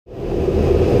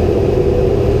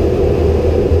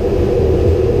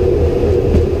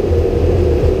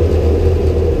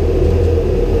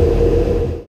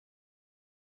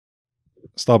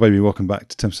Star Baby, welcome back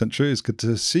to 10% True. It's good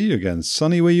to see you again.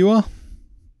 Sunny where you are?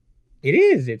 It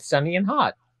is. It's sunny and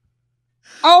hot.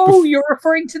 Oh, you're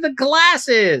referring to the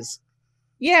glasses.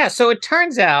 Yeah, so it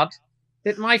turns out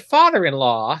that my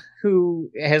father-in-law,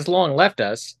 who has long left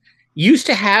us, used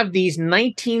to have these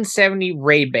 1970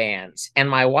 Ray-Bans, and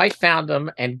my wife found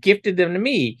them and gifted them to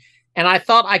me. And I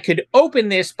thought I could open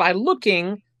this by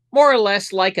looking more or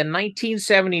less like a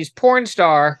 1970s porn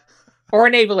star or a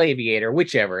naval aviator,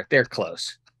 whichever. They're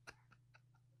close.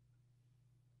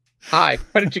 Hi,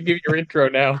 why don't you give your intro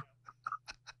now?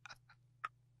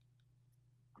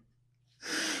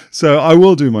 So I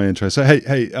will do my intro. So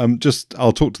hey,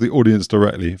 I'll talk to the audience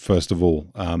directly first of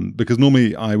all, because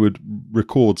normally I would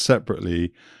record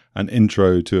separately an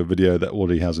intro to a video that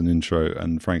already has an intro,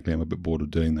 and frankly, I'm a bit bored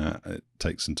of doing that. It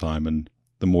takes some time, and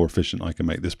the more efficient I can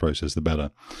make this process, the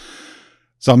better.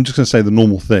 So I'm just going to say the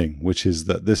normal thing, which is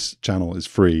that this channel is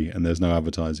free and there's no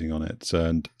advertising on it.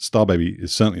 And Star Baby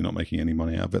is certainly not making any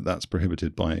money out of it. That's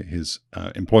prohibited by his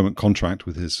employment contract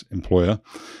with his employer.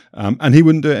 And he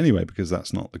wouldn't do it anyway, because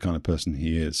that's not the kind of person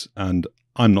he is. And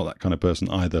I'm not that kind of person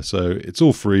either. So it's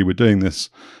all free. We're doing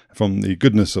this from the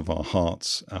goodness of our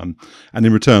hearts. And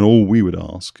in return, all we would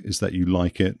ask is that you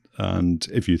like it. And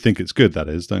if you think it's good, that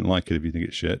is, don't like it. If you think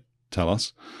it's shit, tell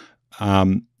us.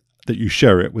 That you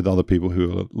share it with other people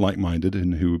who are like-minded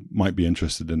and who might be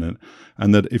interested in it.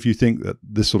 And that if you think that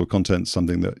this sort of content is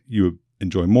something that you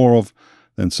enjoy more of,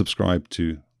 then subscribe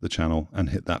to the channel and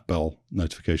hit that bell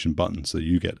notification button so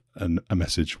you get a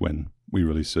message when we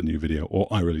release a new video or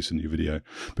I release a new video.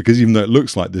 Because even though it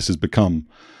looks like this has become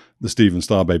the Steve and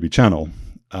Star Baby channel,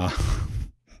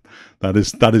 that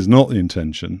is not the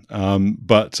intention,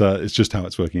 but it's just how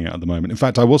it's working out at the moment. In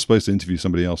fact, I was supposed to interview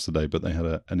somebody else today, but they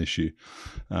had an issue,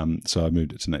 so I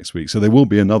moved it to next week. So there will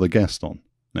be another guest on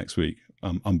next week.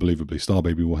 Unbelievably, Star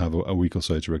Baby will have a week or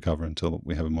so to recover until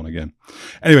we have him on again.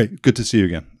 Anyway, good to see you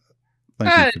again.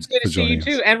 It's good to see you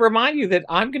too, and remind you that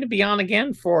I'm going to be on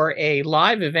again for a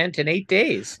live event in 8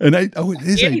 days. Oh, it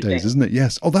is 8 days, isn't it?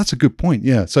 Yes. Oh, that's a good point.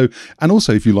 Yeah. So, and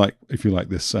also, if you like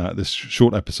this this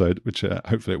short episode, which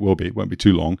hopefully it will be, it won't be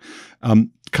too long.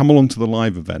 Come along to the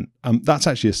live event. That's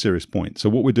actually a serious point. So,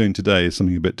 what we're doing today is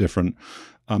something a bit different.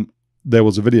 There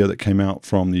was a video that came out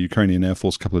from the Ukrainian Air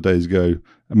Force a couple of days ago,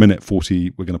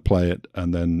 1:40. We're going to play it,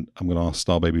 and then I'm going to ask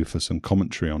Star Baby for some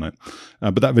commentary on it.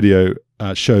 But that video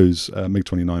shows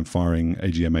MiG-29 firing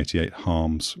AGM-88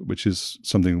 harms, which is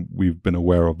something we've been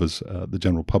aware of as the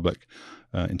general public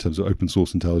in terms of open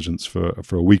source intelligence for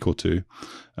a week or two.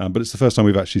 But it's the first time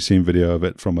we've actually seen video of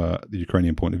it from the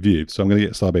Ukrainian point of view. So I'm going to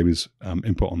get Star Baby's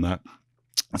input on that.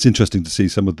 It's interesting to see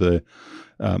some of the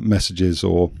messages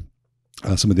or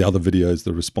some of the other videos,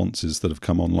 the responses that have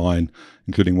come online,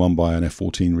 including one by an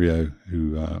F-14 Rio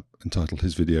who entitled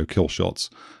his video Kill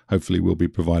Shots. Hopefully we'll be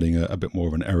providing a bit more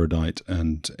of an erudite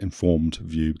and informed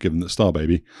view, given that Star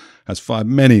Baby has fired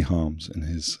many harms in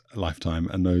his lifetime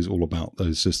and knows all about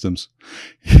those systems.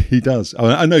 He does.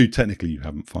 I know technically you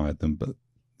haven't fired them, but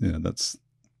you know, that's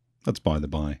by the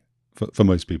by. For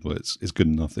most people, it's good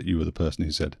enough that you were the person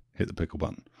who said, hit the pickle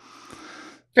button.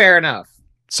 Fair enough.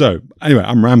 So anyway,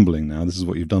 I'm rambling now. This is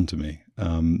what you've done to me.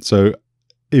 So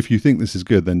if you think this is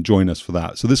good, then join us for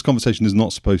that. So this conversation is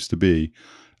not supposed to be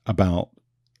about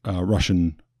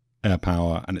Russian air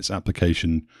power and its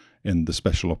application in the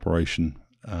special operation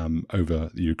over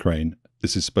the Ukraine.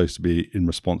 This is supposed to be in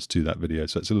response to that video.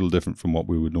 So it's a little different from what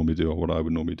we would normally do or what I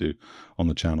would normally do on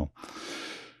the channel.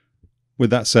 With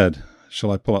that said,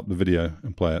 shall I pull up the video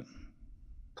and play it?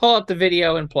 Pull up the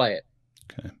video and play it.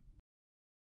 Okay.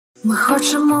 Ми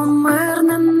хочемо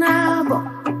мирне небо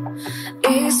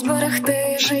і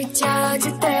зберегти життя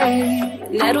дітей,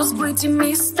 не розбиті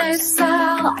міста й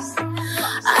села,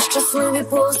 а щасливі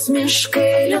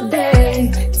посмішки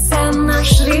людей. Це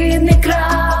наш рідний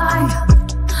край,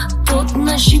 тут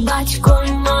наші батько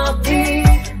й мати,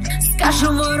 скаже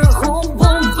ворогу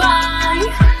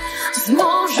бувай,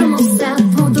 зможемо все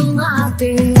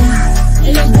подолати.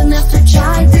 Люди, не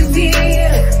втрачайте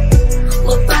віри,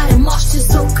 ми переможці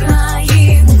з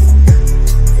України.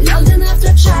 Люди, не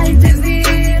втрачайте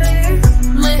віри,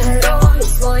 ми герої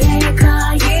своєї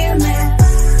країни.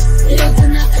 Люди,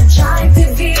 не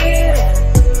втрачайте віри,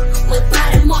 ми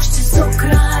переможці з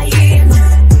України.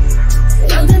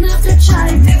 Люди, не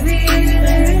втрачайте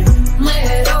віри, ми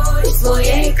герої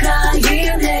своєї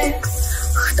країни.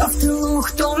 Хто в тилу,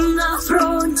 хто на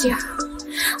фронті,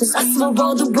 за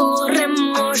свободу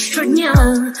боремо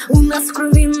щодня. У нас в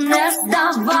крові не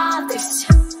здаватись,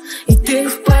 іти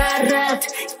вперед,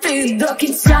 йти до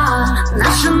кінця.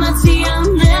 Наша нація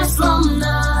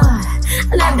незламна,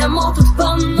 не дамо тут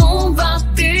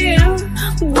панувати.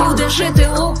 Буде жити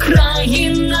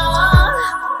Україна.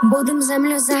 Будем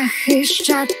землю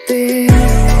захищати.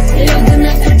 Люди,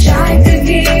 не втрачайте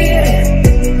віри,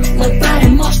 ми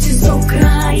переможці з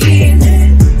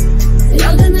України.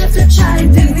 Люди, не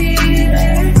втрачайте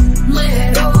віри, ми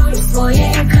герої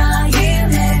своєї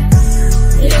країни.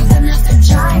 Люди, не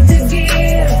втрачайте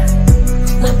віри,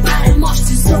 ми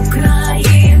переможці з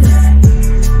України.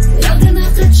 Люди, не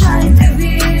втрачайте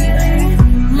віри,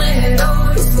 ми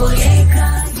герої своєї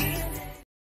країни.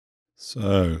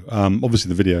 So, obviously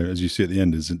the video, as you see at the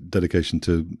end, is a dedication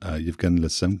to Yevgen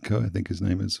Lysenko, I think his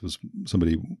name is. Was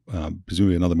somebody,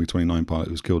 presumably another MiG-29 pilot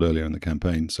who was killed earlier in the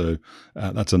campaign. So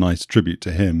that's a nice tribute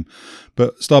to him.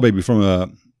 But Starbaby, from a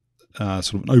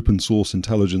sort of an open source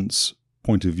intelligence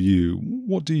point of view,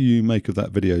 what do you make of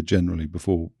that video generally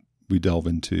before we delve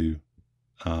into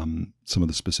some of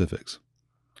the specifics?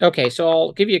 Okay, so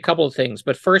I'll give you a couple of things,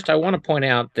 but first I want to point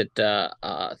out that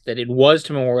that it was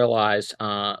to memorialize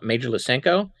Major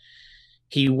Lysenko.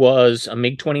 He was a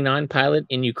MiG-29 pilot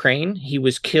in Ukraine. He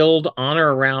was killed on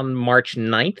or around March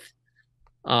 9th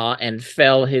and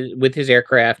fell with his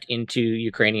aircraft into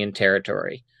Ukrainian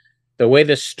territory. The way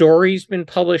the story's been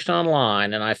published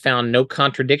online, and I found no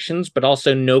contradictions, but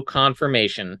also no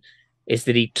confirmation, is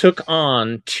that he took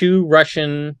on 2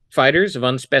 Russian fighters of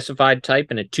unspecified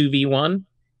type in a 2v1.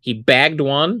 He bagged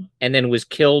one and then was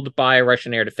killed by a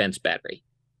Russian air defense battery.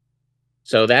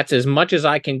 So that's as much as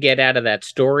I can get out of that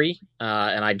story.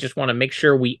 And I just want to make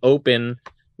sure we open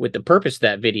with the purpose of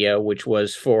that video, which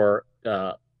was for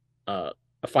a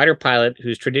fighter pilot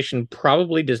whose tradition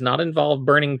probably does not involve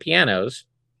burning pianos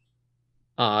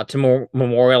to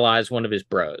memorialize one of his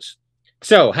bros.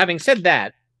 So having said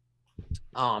that,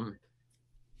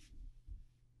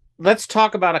 let's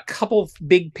talk about a couple of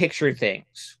big picture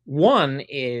things. One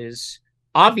is,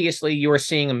 obviously, you are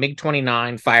seeing a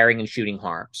MiG-29 firing and shooting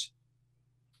harms.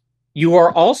 You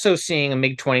are also seeing a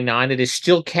MiG-29 that is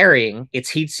still carrying its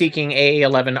heat-seeking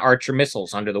AA-11 Archer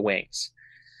missiles under the wings.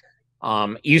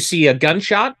 You see a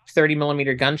gunshot,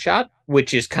 30mm gunshot,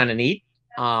 which is kind of neat.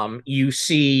 You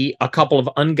see a couple of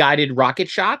unguided rocket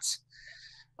shots,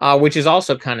 which is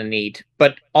also kind of neat.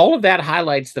 But all of that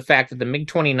highlights the fact that the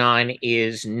MiG-29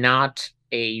 is not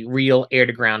a real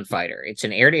air-to-ground fighter. It's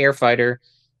an air-to-air fighter,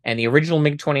 and the original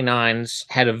MiG-29s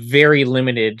had a very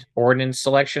limited ordnance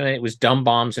selection, and it was dumb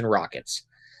bombs and rockets.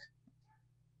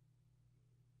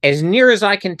 As near as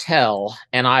I can tell,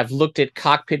 and I've looked at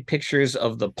cockpit pictures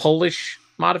of the Polish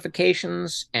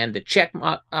modifications and the Czech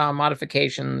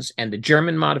modifications and the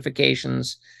German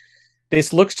modifications,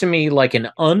 this looks to me like an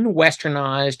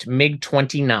unwesternized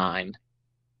MiG-29.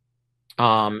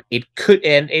 It could,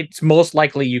 and it's most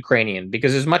likely Ukrainian,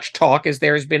 because as much talk as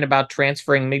there has been about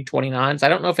transferring MiG-29s, I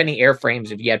don't know if any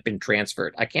airframes have yet been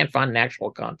transferred. I can't find an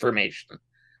actual confirmation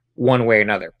one way or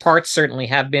another. Parts certainly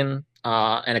have been,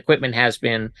 and equipment has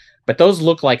been, but those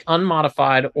look like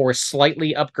unmodified or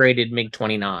slightly upgraded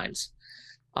MiG-29s,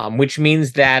 which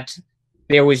means that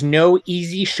there was no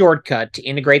easy shortcut to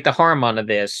integrate the harm onto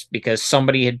this because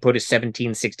somebody had put a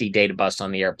 1760 data bus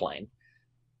on the airplane.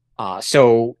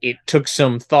 So it took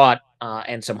some thought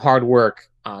and some hard work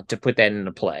to put that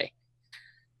into play.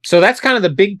 So that's kind of the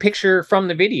big picture from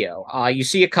the video. You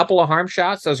see a couple of harm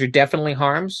shots. Those are definitely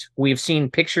harms. We've seen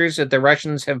pictures that the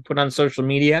Russians have put on social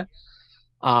media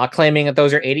claiming that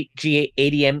those are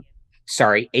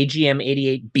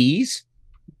AGM-88Bs.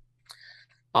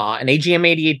 An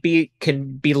AGM-88B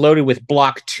can be loaded with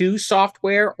Block 2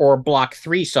 software or Block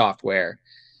 3 software.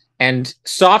 And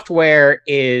software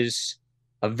is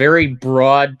a very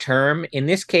broad term. In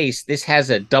this case, this has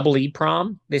a double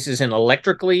EEPROM. This is an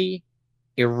electrically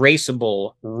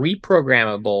erasable,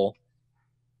 reprogrammable,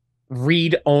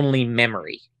 read-only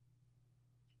memory.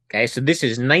 Okay, so this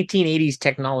is 1980s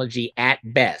technology at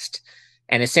best.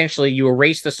 And essentially, you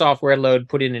erase the software load,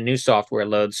 put in a new software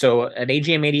load. So an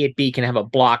AGM-88B can have a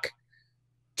Block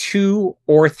 2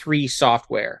 or 3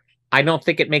 software. I don't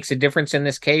think it makes a difference in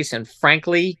this case. And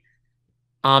frankly,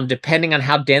 depending on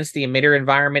how dense the emitter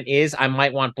environment is, I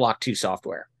might want Block 2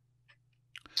 software.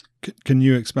 Can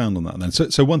you expand on that then?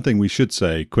 So one thing we should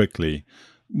say quickly,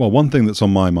 well, one thing that's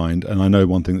on my mind, and I know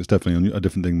one thing that's definitely on a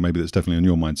different thing, maybe that's definitely on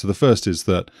your mind. So the first is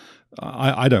that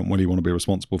I don't really want to be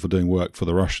responsible for doing work for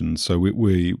the Russians. So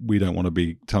we don't want to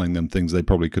be telling them things they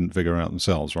probably couldn't figure out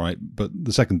themselves, right? But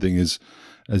the second thing is,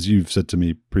 as you've said to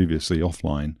me previously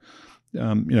offline,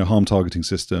 harm targeting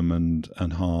system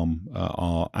and harm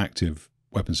are active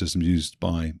weapon systems used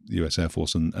by the US Air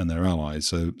Force and their allies.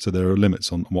 So there are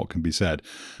limits on what can be said.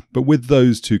 But with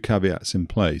those two caveats in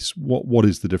place, what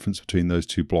is the difference between those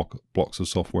two blocks of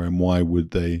software, and why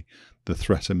would the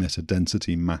threat emitter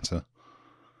density matter?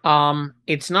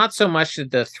 It's not so much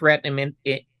that the threat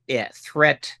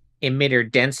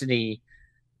emitter density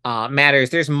matters.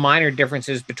 There's minor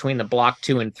differences between the Block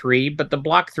 2 and 3, but the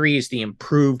Block 3 is the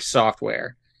improved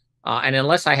software. And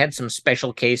unless I had some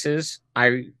special cases,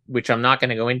 which I'm not going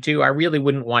to go into, I really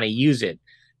wouldn't want to use it.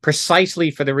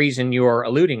 Precisely for the reason you're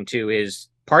alluding to, is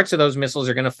parts of those missiles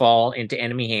are going to fall into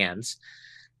enemy hands.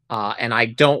 And I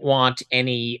don't want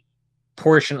any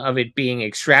portion of it being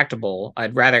extractable.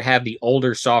 I'd rather have the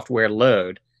older software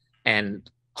load and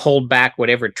hold back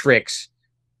whatever tricks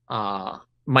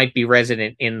might be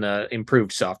resident in the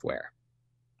improved software.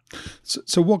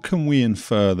 So what can we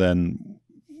infer then,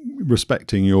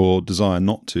 respecting your desire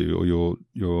not to, or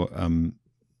your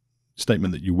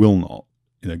statement that you will not,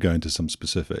 go into some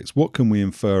specifics? What can we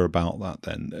infer about that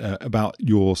then? About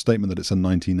your statement that it's a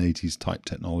 1980s type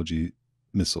technology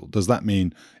missile? Does that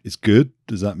mean it's good?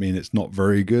 Does that mean it's not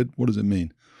very good? What does it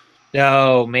mean?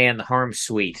 Oh man, the harm's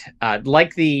sweet.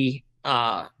 Like the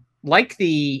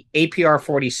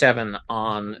APR-47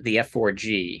 on the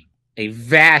F-4G, a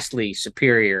vastly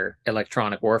superior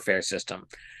electronic warfare system.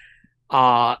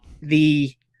 The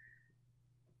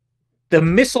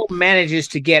missile manages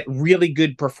to get really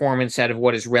good performance out of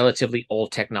what is relatively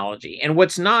old technology. And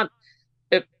what's not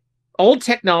old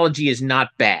technology is not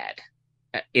bad.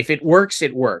 If it works,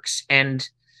 it works. And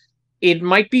it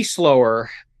might be slower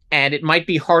and it might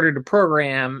be harder to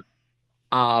program,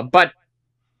 but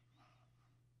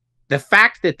the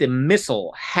fact that the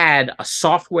missile had a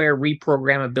software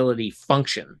reprogrammability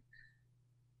function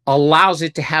allows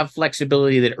it to have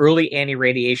flexibility that early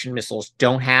anti-radiation missiles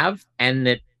don't have, and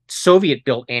that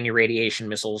Soviet-built anti-radiation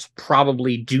missiles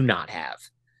probably do not have.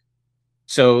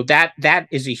 So that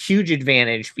is a huge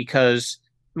advantage, because,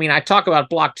 I mean, I talk about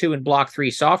Block 2 and Block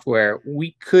 3 software.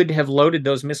 We could have loaded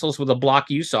those missiles with a Block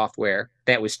U software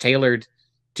that was tailored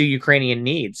to Ukrainian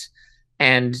needs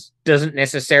and doesn't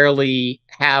necessarily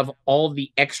have all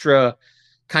the extra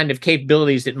kind of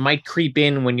capabilities that might creep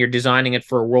in when you're designing it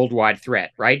for a worldwide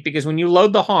threat, right? Because when you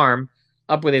load the harm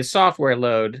up with its software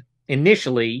load,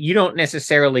 initially, you don't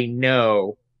necessarily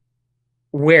know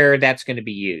where that's going to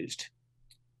be used.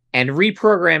 And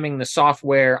reprogramming the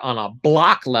software on a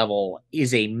block level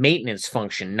is a maintenance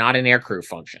function, not an aircrew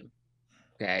function.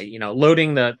 Okay,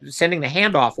 sending the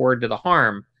handoff word to the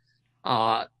harm,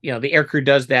 the aircrew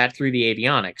does that through the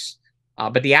avionics,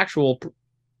 but the actual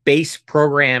base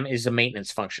program is a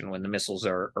maintenance function when the missiles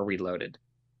are reloaded.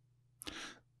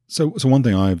 So one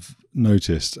thing I've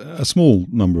noticed, a small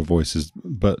number of voices,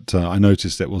 but I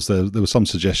noticed there was some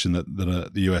suggestion that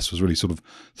the US was really sort of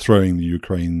throwing the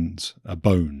Ukrainians a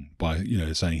bone by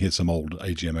saying here's some old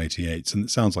AGM-88s, and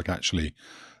it sounds like actually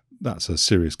that's a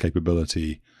serious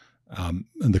capability. And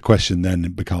the question then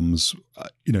becomes,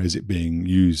 is it being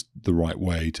used the right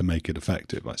way to make it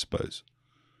effective? I suppose.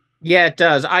 Yeah, it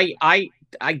does.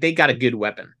 They got a good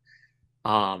weapon.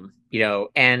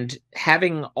 And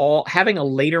having a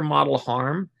later model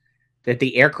harm that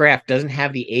the aircraft doesn't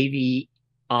have the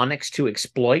avionics to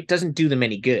exploit doesn't do them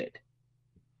any good.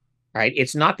 Right?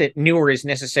 It's not that newer is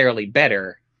necessarily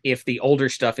better if the older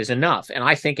stuff is enough. And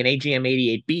I think an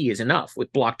AGM-88B is enough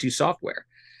with Block 2 software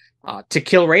to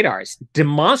kill radars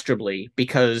demonstrably,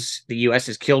 because the US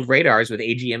has killed radars with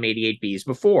AGM-88Bs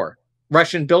before.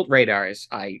 Russian-built radars,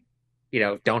 I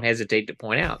don't hesitate to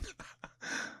point out.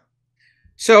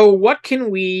 So what can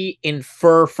we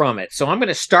infer from it? So I'm going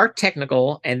to start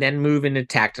technical and then move into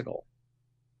tactical.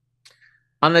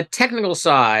 On the technical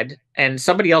side, and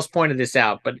somebody else pointed this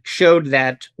out, but showed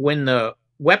that when the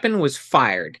weapon was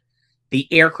fired, the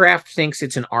aircraft thinks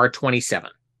it's an R-27,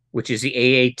 which is the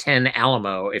AA-10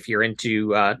 Alamo if you're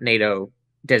into NATO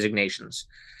designations.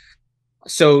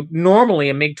 So normally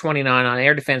a MiG-29 on an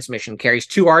air defense mission carries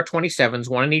two R-27s,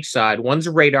 one on each side. One's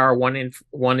a radar,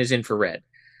 one is infrared.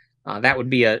 That would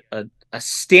be a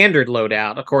standard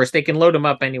loadout. Of course, they can load them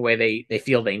up any way they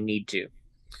feel they need to.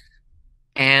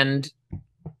 And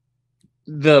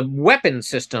the weapon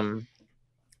system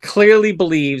clearly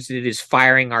believes that it is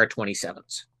firing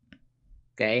R-27s.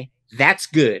 Okay? That's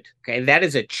good. Okay? That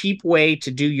is a cheap way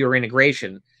to do your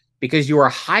integration, because you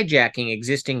are hijacking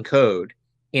existing code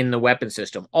in the weapon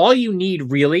system. All you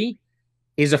need really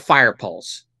is a fire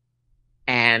pulse.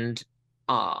 And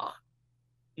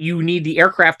you need the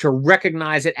aircraft to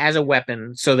recognize it as a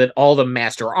weapon so that all the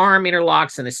master arm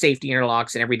interlocks and the safety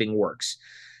interlocks and everything works.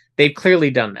 They've clearly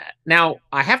done that. Now,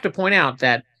 I have to point out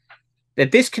that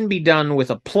this can be done with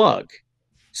a plug.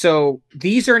 So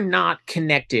these are not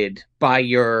connected by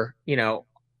your,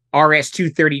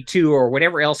 RS-232 or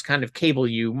whatever else kind of cable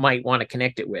you might want to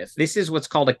connect it with. This is what's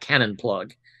called a cannon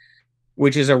plug.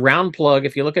 which is a round plug.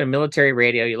 If you look at a military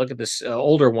radio, you look at this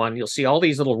older one, you'll see all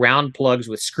these little round plugs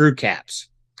with screw caps.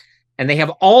 And they have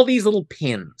all these little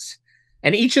pins.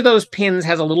 And each of those pins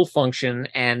has a little function,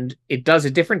 and it does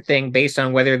a different thing based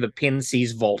on whether the pin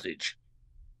sees voltage.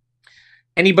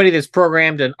 Anybody that's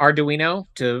programmed an Arduino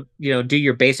to, do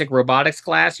your basic robotics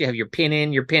class, you have your pin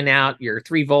in, your pin out, your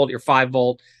 3 volt, your 5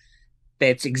 volt.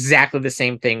 That's exactly the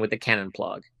same thing with the Cannon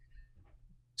plug.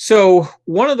 So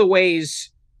one of the ways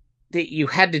that you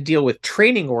had to deal with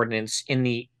training ordnance in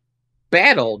the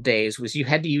bad old days was you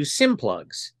had to use sim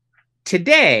plugs.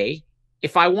 Today,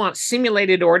 if I want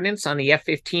simulated ordnance on the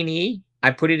F-15E,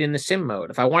 I put it in the sim mode.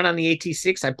 If I want on the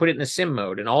AT-6, I put it in the sim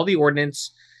mode, and all the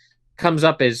ordnance comes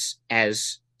up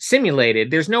as simulated.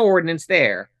 There's no ordnance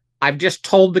there. I've just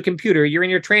told the computer, you're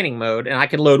in your training mode, and I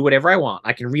can load whatever I want.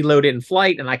 I can reload it in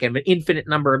flight, and I can have an infinite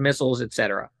number of missiles,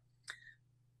 etc.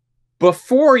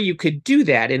 Before you could do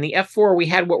that, in the F-4, we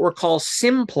had what were called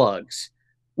sim plugs,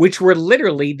 which were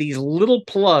literally these little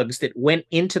plugs that went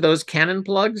into those Cannon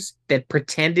plugs that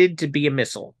pretended to be a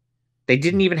missile. They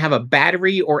didn't even have a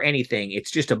battery or anything.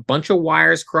 It's just a bunch of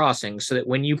wires crossing so that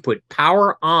when you put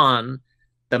power on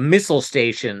the missile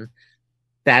station,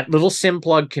 that little sim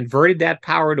plug converted that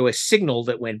power to a signal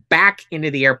that went back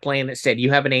into the airplane that said,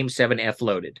 you have an AIM-7F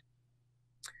loaded.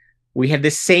 We had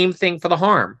the same thing for the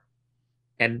HARM.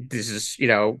 And this is,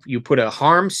 you put a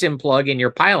HARM sim plug in your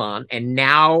pylon, and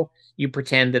now you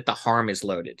pretend that the HARM is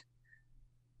loaded.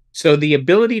 So the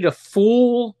ability to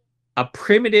fool a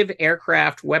primitive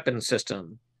aircraft weapon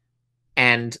system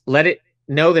and let it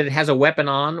know that it has a weapon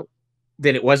on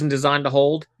that it wasn't designed to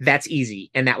hold, that's easy.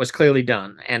 And that was clearly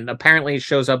done. And apparently it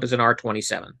shows up as an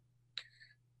R-27.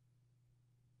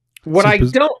 What I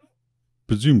don't...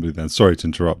 Presumably then, sorry to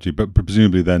interrupt you, but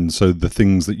presumably then, so the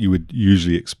things that you would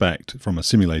usually expect from a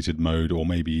simulated mode, or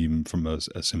maybe even from a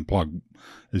sim plug,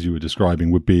 as you were describing,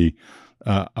 would be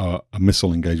a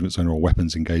missile engagement zone or a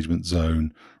weapons engagement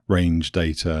zone, range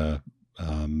data,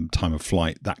 time of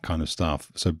flight, that kind of stuff.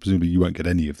 So presumably you won't get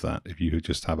any of that if you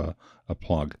just have a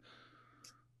plug.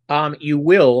 You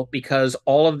will, because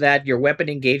all of that, your weapon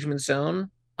engagement zone,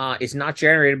 is not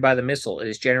generated by the missile. It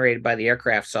is generated by the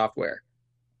aircraft software.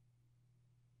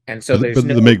 And so the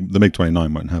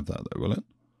MiG-29 won't have that, though, will it?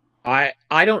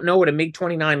 I don't know what a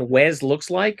MiG-29 WES looks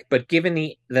like, but given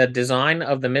the design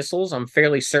of the missiles, I'm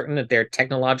fairly certain that they're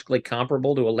technologically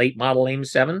comparable to a late model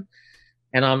AIM-7.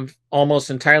 And I'm almost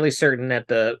entirely certain that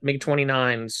the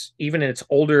MiG-29s, even in its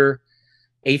older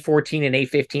A-14 and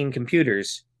A-15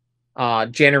 computers,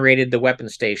 generated the weapon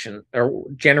station, or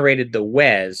generated the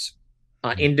WES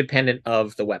independent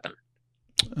of the weapon.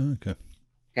 Okay.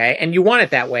 Okay, and you want it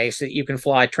that way so that you can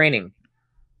fly training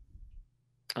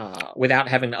without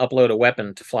having to upload a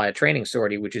weapon to fly a training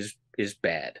sortie, which is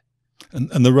bad.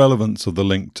 And the relevance of the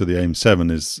link to the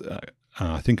AIM-7 is,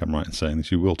 I think I'm right in saying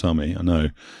this, you will tell me, I know,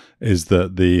 is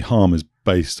that the HARM is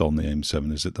based on the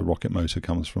AIM-7. Is it the rocket motor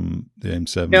comes from the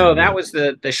AIM-7? No, that was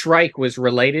the Shrike was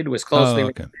related, was closely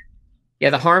okay. related. Yeah,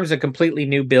 the HARM's a completely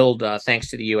new build thanks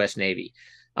to the U.S. Navy.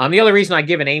 The only reason I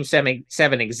give an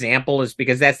AIM-7 example is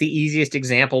because that's the easiest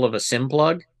example of a sim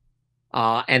plug.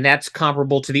 And that's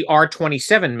comparable to the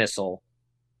R-27 missile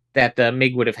that the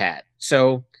MiG would have had.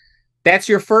 So that's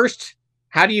your first.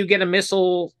 How do you get a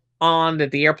missile on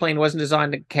that the airplane wasn't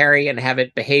designed to carry and have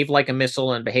it behave like a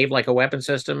missile and behave like a weapon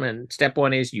system? And step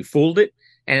one is you fooled it,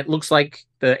 and it looks like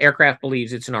the aircraft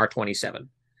believes it's an R-27.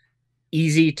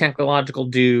 Easy technological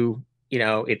do.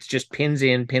 It's just pins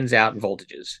in, pins out, and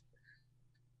voltages.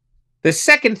 The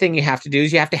second thing you have to do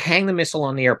is you have to hang the missile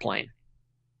on the airplane,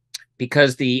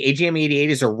 because the AGM-88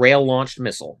 is a rail-launched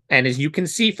missile. And as you can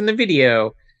see from the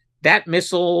video, that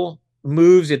missile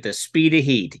moves at the speed of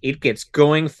heat. It gets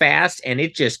going fast, and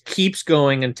it just keeps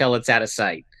going until it's out of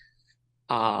sight.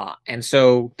 And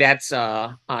so that's,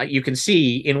 you can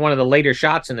see in one of the later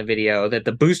shots in the video that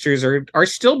the boosters are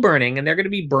still burning, and they're going to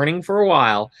be burning for a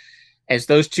while as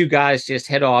those two guys just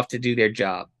head off to do their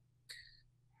job.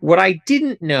 What I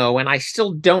didn't know, and I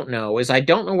still don't know, is I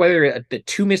don't know whether the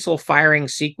two missile firing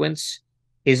sequence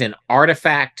is an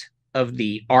artifact of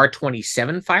the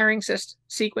R-27 firing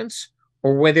sequence,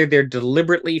 or whether they're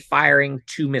deliberately firing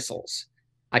two missiles.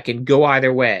 I can go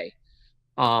either way.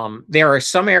 There are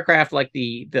some aircraft like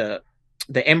the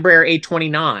Embraer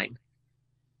A-29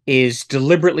 is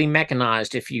deliberately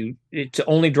mechanized to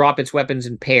only drop its weapons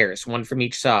in pairs, one from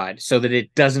each side, so that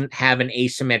it doesn't have an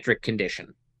asymmetric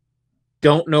condition.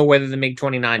 Don't know whether the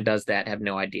MiG-29 does that. Have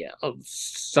no idea.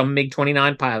 Some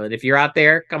MiG-29 pilot, if you're out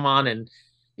there, come on and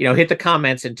hit the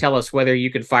comments and tell us whether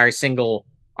you can fire single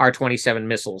R-27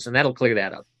 missiles, and that'll clear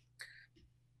that up.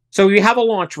 So you have a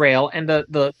launch rail, and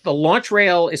the launch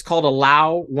rail is called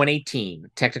allow 118,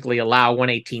 technically allow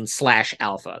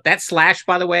 118/alpha. That slash,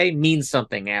 by the way, means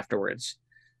something afterwards.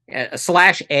 A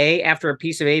 /A after a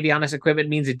piece of avionics equipment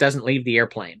means it doesn't leave the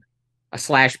airplane. A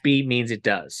 /B means it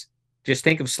does. Just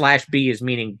think of /B as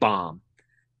meaning bomb.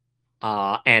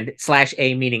 And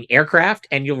 /A meaning aircraft,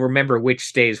 and you'll remember which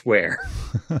stays where.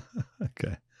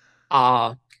 Okay.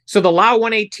 So the LAU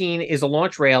 118 is a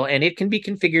launch rail, and it can be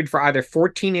configured for either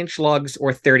 14-inch lugs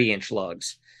or 30-inch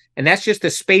lugs. And that's just the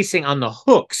spacing on the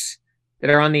hooks that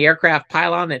are on the aircraft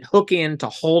pylon that hook in to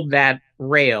hold that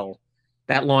rail,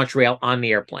 that launch rail on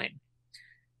the airplane.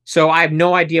 So I have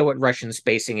no idea what Russian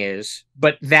spacing is,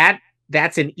 but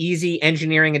that's an easy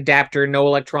engineering adapter, no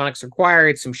electronics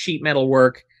required, some sheet metal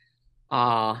work,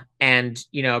 and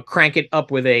crank it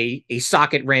up with a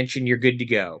socket wrench and you're good to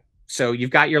go. So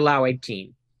you've got your LAU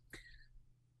 18.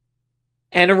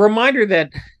 And a reminder that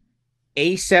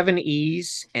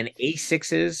A7Es and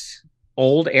A6s,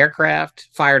 old aircraft,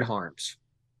 fired harms.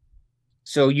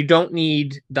 So you don't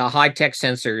need the high-tech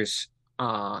sensors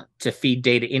to feed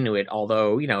data into it,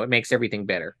 although, it makes everything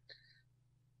better.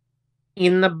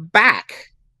 In the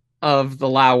back of the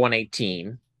LAU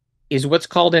 118 is what's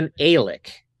called an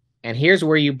ALIC. And here's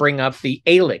where you bring up the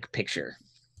ALIC picture.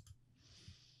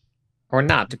 Or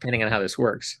not, depending on how this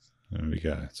works. There we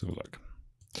go. Let's have a look.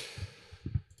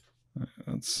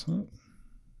 That's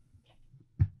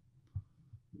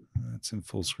in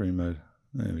full screen mode.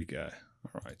 There we go.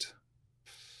 All right.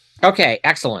 Okay,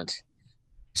 excellent.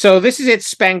 So this is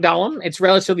its Spangdahlem. It's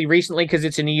relatively recently because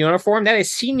it's in a uniform. That is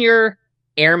Senior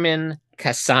Airman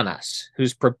Kasanas,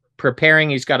 who's preparing.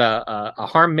 He's got a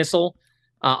harm missile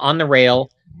on the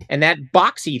rail. And that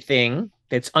boxy thing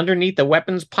that's underneath the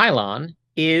weapons pylon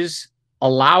is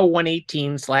allow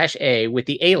 118/A with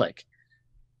the ALIC.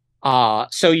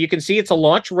 So you can see it's a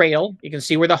launch rail. You can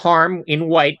see where the harm in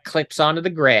white clips onto the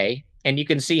gray, and you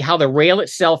can see how the rail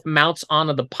itself mounts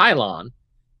onto the pylon.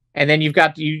 And then you've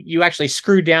got you actually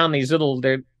screw down these little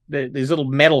these little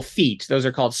metal feet. Those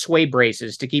are called sway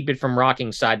braces to keep it from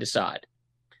rocking side to side.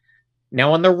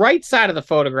 Now on the right side of the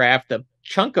photograph, the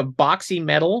chunk of boxy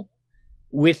metal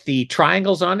with the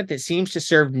triangles on it that seems to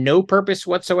serve no purpose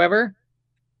whatsoever,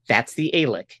 that's the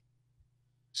ALIC.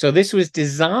 So this was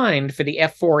designed for the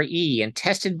F-4E and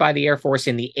tested by the Air Force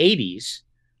in the 80s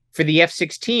for the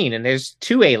F-16. And there's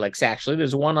two ALICs, actually.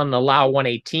 There's one on the LAU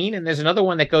 118, and there's another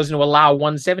one that goes into a LAU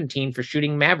 117 for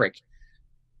shooting Maverick.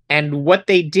 And what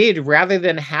they did, rather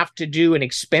than have to do an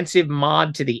expensive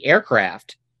mod to the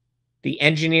aircraft, the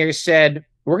engineers said,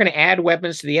 we're going to add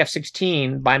weapons to the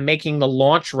F-16 by making the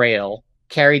launch rail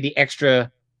carry the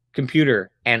extra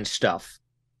computer and stuff.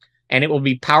 And it will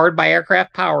be powered by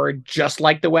aircraft power, just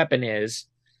like the weapon is,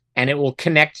 and it will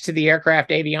connect to the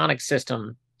aircraft avionics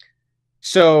system.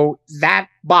 So that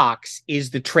box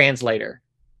is the translator.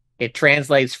 It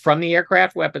translates from the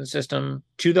aircraft weapon system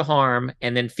to the harm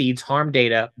and then feeds harm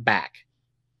data back.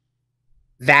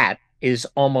 That is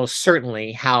almost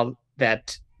certainly how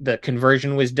that the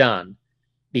conversion was done,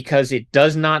 because it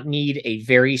does not need a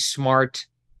very smart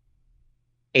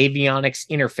avionics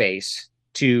interface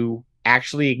to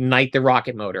actually ignite the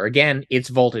rocket motor. Again, it's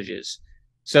voltages.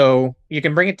 So you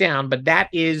can bring it down, but that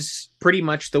is pretty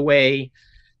much the way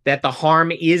that the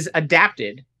harm is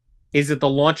adapted, is that the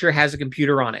launcher has a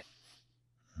computer on it.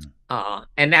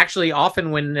 And actually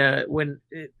often when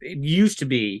it used to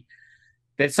be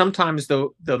that sometimes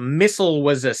the missile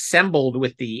was assembled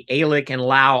with the ALIC and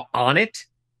LAU on it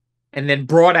and then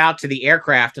brought out to the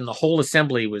aircraft, and the whole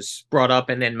assembly was brought up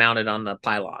and then mounted on the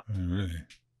pylon. Oh,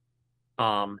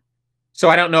 really? So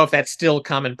I don't know if that's still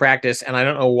common practice, and I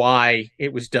don't know why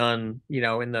it was done,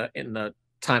 in the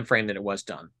time frame that it was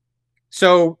done.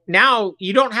 So now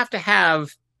you don't have to have.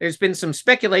 There's been some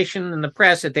speculation in the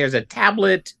press that there's a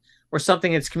tablet or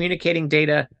something that's communicating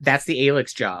data. That's the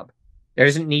ALIC's job. There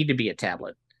doesn't need to be a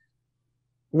tablet.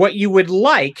 What you would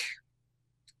like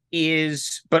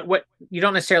is, but what you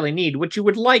don't necessarily need, what you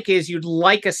would like is you'd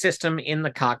like a system in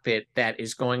the cockpit that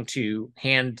is going to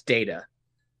hand data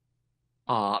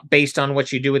based on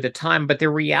what you do at the time. But the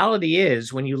reality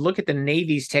is, when you look at the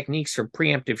Navy's techniques for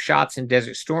preemptive shots in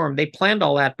Desert Storm, they planned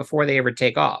all that before they ever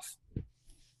take off.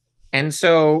 And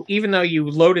so even though you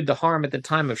loaded the harm at the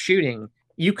time of shooting,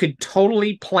 you could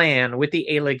totally plan with the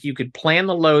ALIC, you could plan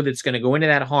the load that's going to go into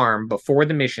that harm before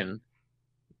the mission.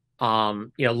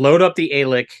 Load up the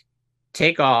ALIC,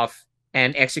 take off,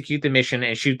 and execute the mission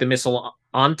and shoot the missile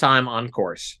on time, on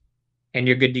course. And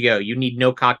you're good to go. You need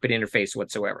no cockpit interface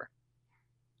whatsoever.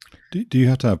 Do you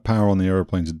have to have power on the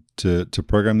aeroplane to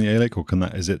program the ALIC, or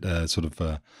is it sort of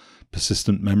a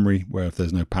persistent memory where if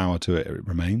there's no power to it, it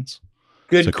remains?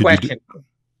 Good question.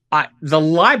 The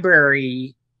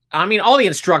library, I mean, all the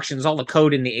instructions, all the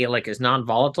code in the ALIC is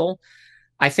non-volatile.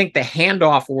 I think the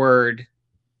handoff word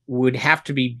would have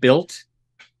to be built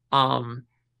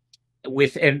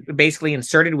with and basically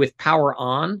inserted with power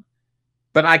on.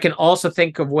 But I can also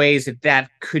think of ways that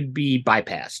could be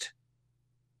bypassed.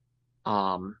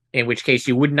 In which case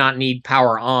you would not need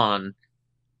power on.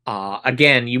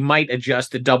 Again, you might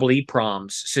adjust the double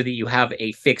EEPROMs so that you have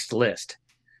a fixed list.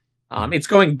 It's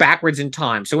going backwards in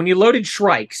time. So when you loaded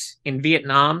Shrikes in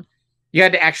Vietnam, you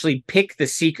had to actually pick the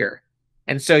seeker.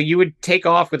 And so you would take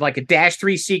off with like a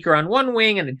 -3 seeker on one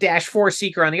wing and a -4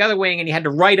 seeker on the other wing, and you had to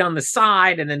write on the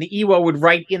side, and then the EWO would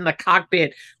write in the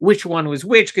cockpit which one was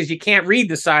which, because you can't read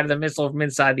the side of the missile from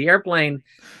inside the airplane.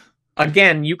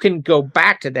 Again, you can go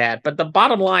back to that. But the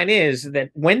bottom line is that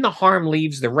when the harm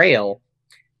leaves the rail,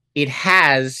 it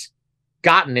has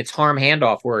gotten its harm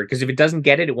handoff word, because if it doesn't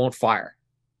get it, it won't fire.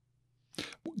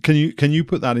 Can you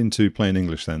put that into plain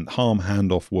English then? Harm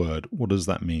handoff word. What does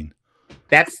that mean?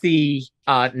 That's the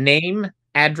name,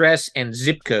 address, and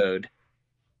zip code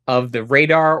of the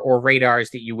radar or radars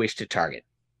that you wish to target.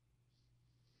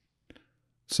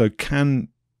 So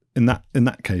in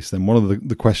that case, then one of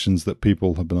the questions that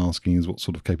people have been asking is what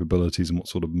sort of capabilities and what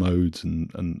sort of modes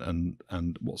and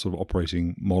what sort of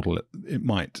operating model it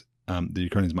might the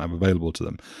Ukrainians might have available to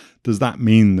them. Does that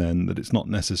mean then that it's not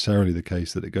necessarily the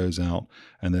case that it goes out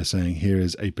and they're saying here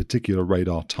is a particular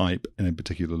radar type in a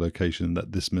particular location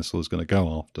that this missile is going to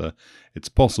go after? It's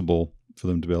possible for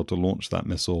them to be able to launch that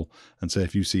missile and say,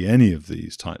 if you see any of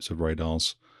these types of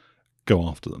radars, go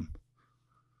after them.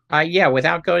 Yeah,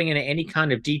 without going into any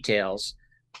kind of details,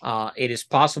 it is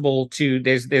possible to.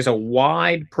 There's a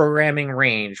wide programming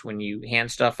range when you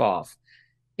hand stuff off.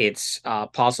 It's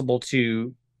possible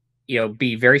to,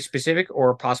 be very specific,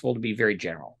 or possible to be very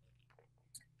general.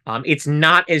 It's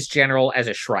not as general as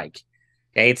a Shrike.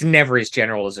 Okay, it's never as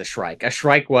general as a Shrike. A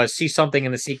Shrike was see something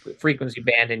in the frequency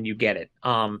band and you get it.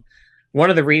 One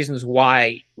of the reasons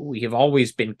why we have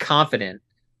always been confident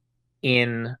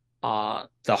in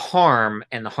the harm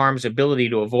and the harm's ability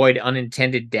to avoid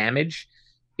unintended damage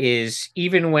is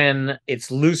even when it's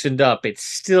loosened up, it's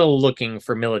still looking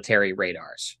for military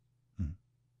radars.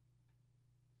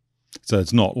 So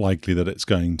it's not likely that it's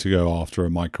going to go after a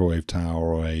microwave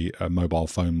tower or a mobile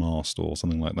phone mast or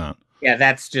something like that. Yeah,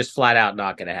 that's just flat out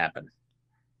not going to happen.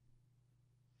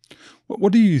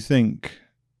 What do you think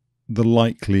the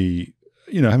likely,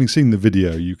 having seen the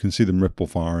video, you can see them ripple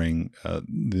firing.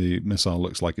 The missile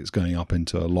looks like it's going up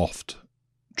into a loft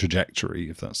trajectory,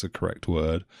 if that's the correct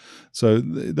word. So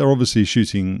they're obviously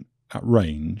shooting at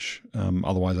range.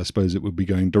 Otherwise, I suppose it would be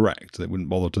going direct. They wouldn't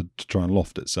bother to try and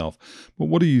loft itself. But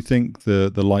what do you think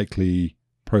the likely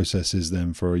process is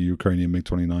then for a Ukrainian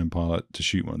MiG-29 pilot to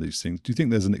shoot one of these things? Do you think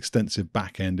there's an extensive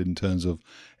back end in terms of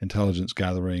intelligence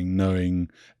gathering, knowing?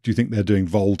 Do you think they're doing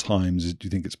vol times? Do you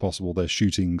think it's possible they're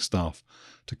shooting stuff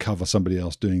to cover somebody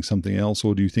else doing something else?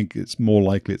 Or do you think it's more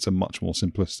likely it's a much more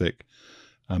simplistic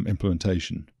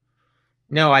implementation?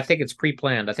 No, I think it's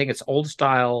pre-planned. I think it's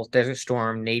old-style Desert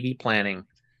Storm Navy planning.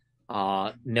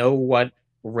 Know what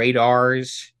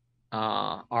radars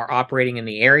are operating in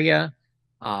the area.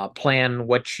 Plan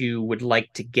what you would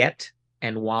like to get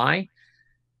and why,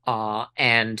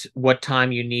 and what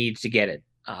time you need to get it.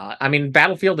 I mean,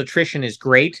 battlefield attrition is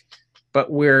great,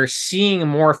 but we're seeing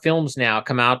more films now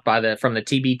come out from the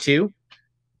TB2.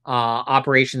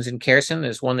 Operations in Kherson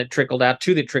is one that trickled out,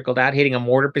 hitting a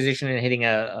mortar position and hitting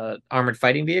a armored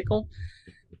fighting vehicle.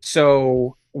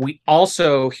 So we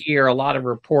also hear a lot of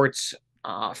reports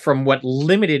from what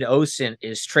limited OSINT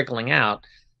is trickling out,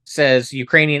 says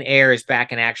Ukrainian air is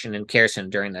back in action in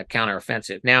Kherson during the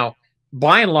counteroffensive. Now,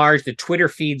 by and large, the Twitter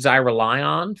feeds I rely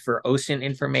on for OSINT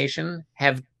information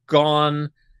have gone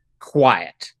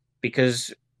quiet,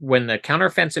 because when the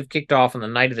counteroffensive kicked off on the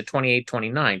night of the 28th,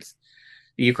 29th,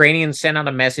 the Ukrainians sent out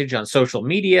a message on social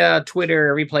media, Twitter,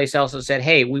 every place else that said,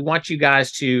 hey, we want you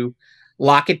guys to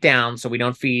lock it down so we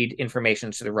don't feed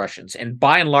information to the Russians. And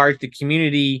by and large, the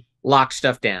community locked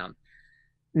stuff down.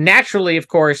 Naturally, of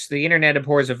course, the internet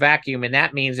abhors a vacuum, and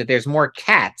that means that there's more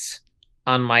cats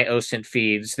on my OSINT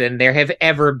feeds than there have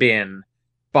ever been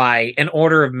by an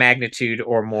order of magnitude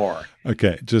or more.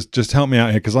 Okay, just help me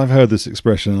out here, because I've heard this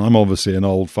expression, and I'm obviously an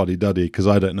old fuddy-duddy because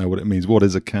I don't know what it means. What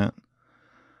is a cat?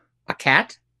 A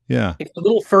cat? Yeah. It's a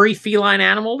little furry feline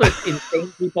animal that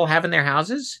insane people have in their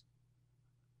houses.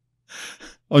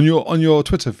 On your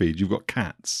Twitter feed, you've got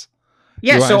cats.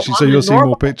 Yeah, so you're seeing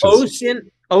more pictures.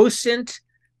 OSINT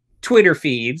Twitter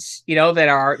feeds, that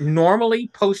are normally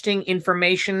posting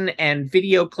information and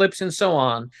video clips and so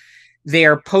on. They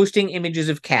are posting images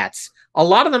of cats. A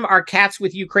lot of them are cats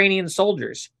with Ukrainian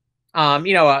soldiers.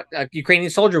 You know, a Ukrainian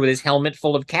soldier with his helmet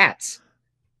full of cats.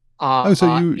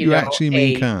 So you know, actually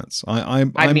mean cats? I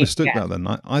mean mistook cats. that then.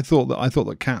 I thought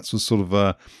that cats was sort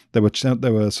of there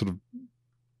were sort of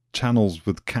channels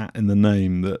with cat in the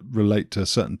name that relate to a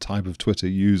certain type of Twitter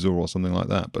user or something like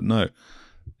that. But no,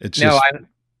 it's just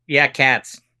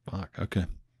cats. Fuck, okay.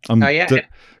 I'm going to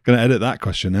edit that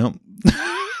question out.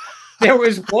 There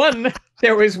was one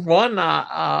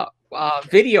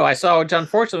video I saw, which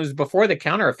unfortunately was before the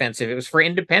counteroffensive. It was for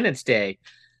Independence Day,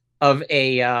 of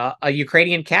a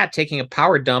Ukrainian cat taking a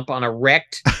power dump on a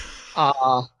wrecked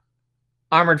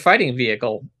armored fighting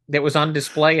vehicle that was on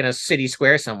display in a city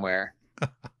square somewhere.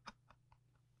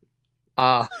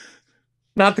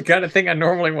 Not the kind of thing I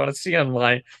normally want to see on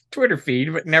my Twitter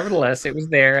feed, but nevertheless, it was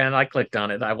there, and I clicked on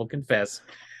it, I will confess.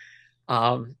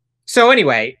 So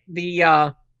anyway,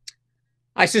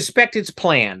 I suspect it's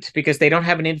planned because they don't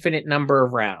have an infinite number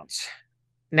of rounds.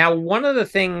 Now, one of the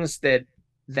things that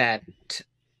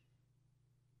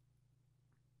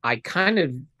I kind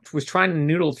of was trying to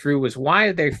noodle through was, why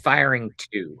are they firing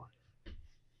 2?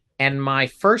 And my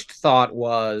first thought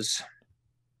was,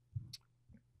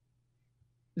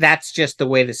 that's just the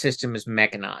way the system is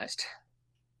mechanized.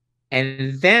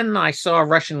 And then I saw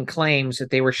Russian claims that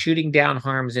they were shooting down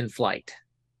harms in flight.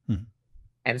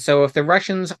 And so if the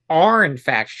Russians are in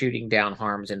fact shooting down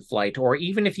harms in flight, or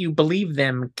even if you believe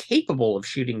them capable of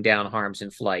shooting down harms in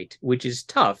flight, which is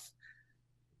tough,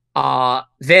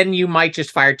 then you might just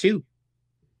fire 2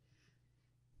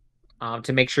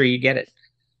 to make sure you get it.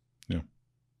 Yeah.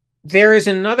 There is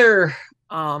another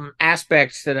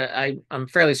aspect that I'm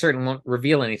fairly certain won't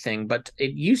reveal anything, but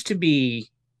it used to be,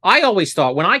 I always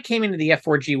thought when I came into the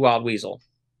F4G Wild Weasel,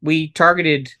 we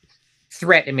targeted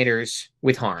threat emitters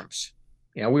with harms.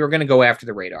 You know, we were going to go after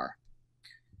the radar.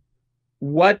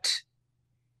 But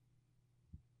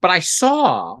I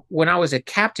saw, when I was a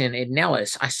captain at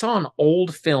Nellis, I saw an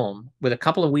old film with a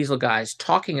couple of Weasel guys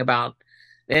talking about,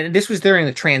 and this was during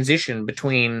the transition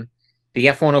between the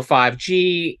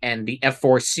F105G and the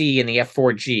F4C and the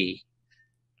F4G,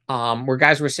 where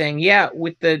guys were saying, yeah,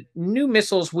 with the new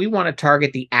missiles, we want to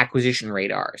target the acquisition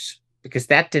radars because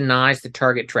that denies the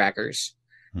target trackers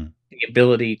the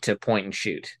ability to point and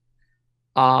shoot.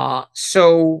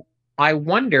 So I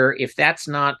wonder if that's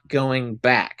not going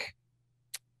back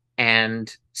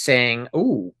and saying,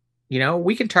 oh, you know,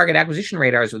 we can target acquisition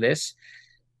radars with this.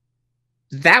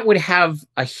 That would have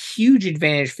a huge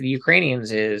advantage for the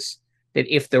Ukrainians, is that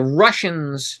if the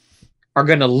Russians are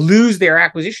going to lose their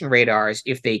acquisition radars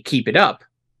if they keep it up,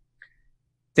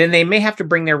 then they may have to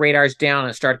bring their radars down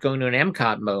and start going to an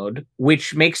MCOT mode,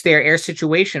 which makes their air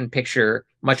situation picture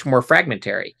much more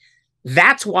fragmentary.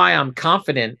 That's why I'm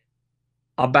confident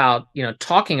about, you know,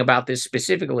 talking about this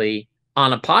specifically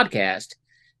on a podcast,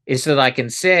 is so that I can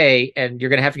say, and you're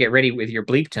going to have to get ready with your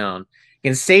bleep tone,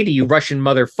 can say to you Russian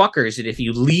motherfuckers that if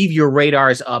you leave your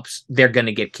radars up, they're going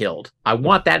to get killed. I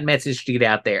want that message to get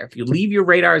out there. If you leave your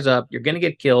radars up, you're going to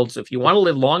get killed. So if you want to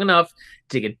live long enough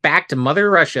to get back to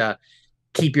Mother Russia,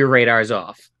 keep your radars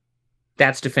off.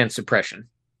 That's defense suppression.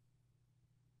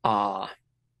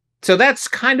 So that's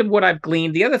kind of what I've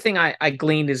gleaned. The other thing I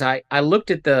gleaned is I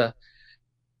looked at the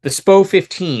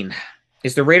SPO-15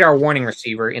 is the radar warning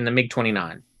receiver in the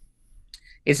MiG-29.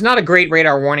 It's not a great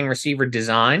radar warning receiver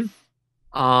design.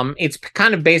 It's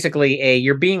kind of basically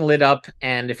you're being lit up,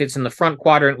 and if it's in the front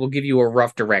quadrant, we'll give you a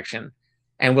rough direction,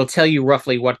 and we'll tell you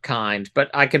roughly what kind, but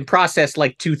I can process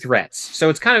like 2 threats. So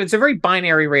it's a very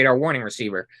binary radar warning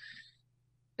receiver.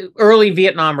 Early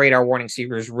Vietnam radar warning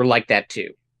receivers were like that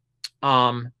too.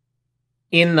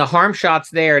 In the harm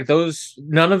shots there,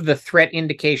 none of the threat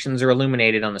indications are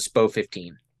illuminated on the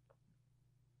SPO-15.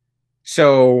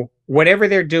 So whatever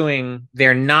they're doing,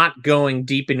 they're not going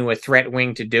deep into a threat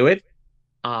wing to do it.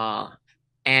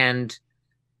 And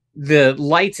the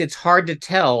lights, it's hard to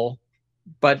tell,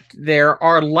 but there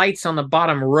are lights on the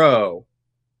bottom row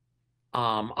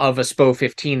of a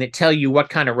SPO-15 that tell you what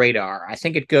kind of radar. I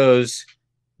think it goes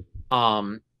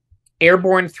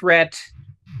airborne threat,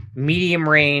 medium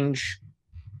range,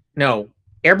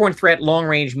 airborne threat, long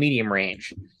range, medium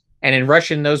range. And in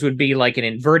Russian, those would be like an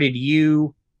inverted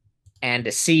U and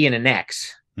a C and an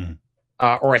X,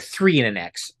 or a 3 and an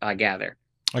X, I gather.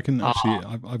 I can actually,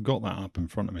 I've got that up in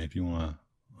front of me if you want to,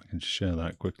 I can share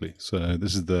that quickly. So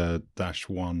this is the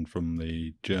 -1 from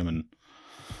the German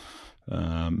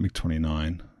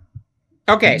MiG-29.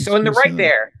 Okay, so in the right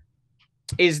there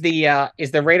is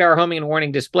the radar homing and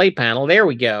warning display panel. There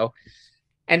we go.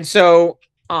 And so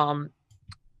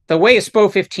the way a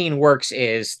SPO-15 works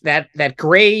is that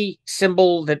gray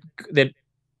symbol that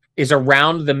is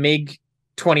around the MiG-29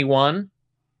 MiG-21,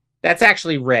 that's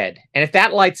actually red. And if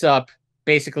that lights up,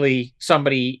 basically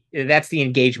that's the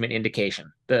engagement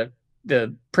indication.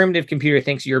 The primitive computer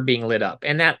thinks you're being lit up.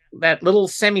 And that little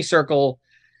semicircle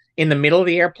in the middle of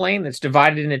the airplane that's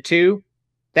divided into two,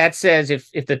 that says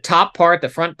if the top part, the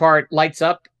front part lights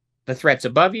up, the threat's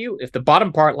above you. If the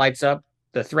bottom part lights up,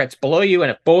 the threat's below you.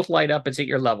 And if both light up, it's at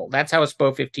your level. That's how a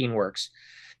SPO 15 works.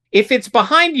 If it's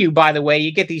behind you, by the way,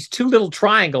 you get these two little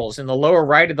triangles in the lower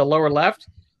right or the lower left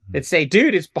that say,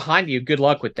 dude, it's behind you. Good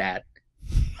luck with that.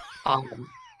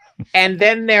 And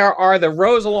then there are the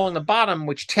rows along the bottom,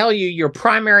 which tell you your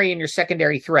primary and your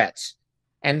secondary threats.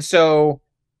 And so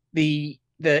the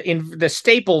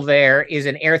staple there is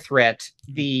an air threat.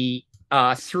 The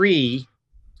 3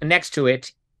 next to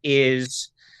it is,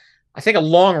 I think, a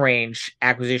long-range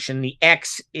acquisition. The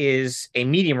X is a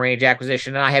medium-range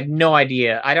acquisition, and I have no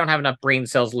idea. I don't have enough brain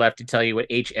cells left to tell you what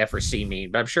H, F, or C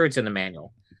mean, but I'm sure it's in the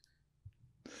manual.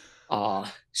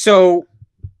 So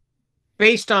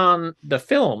based on the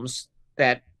films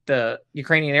that the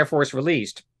Ukrainian Air Force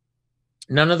released,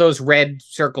 none of those red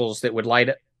circles that would light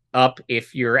up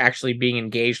if you're actually being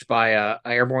engaged by a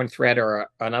airborne threat or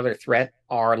another threat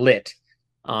are lit.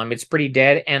 It's pretty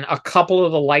dead, and a couple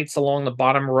of the lights along the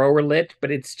bottom row are lit,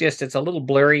 but it's a little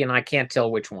blurry, and I can't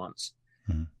tell which ones.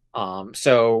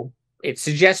 So it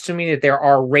suggests to me that there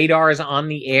are radars on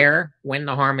the air when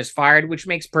the harm is fired, which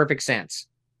makes perfect sense.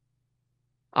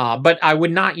 But I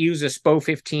would not use a SPO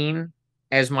 15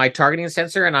 as my targeting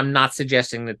sensor, and I'm not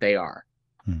suggesting that they are.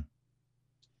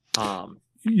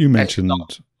 You mentioned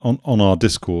on our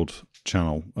Discord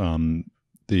channel,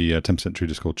 the 10% True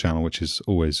Discord channel, which is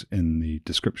always in the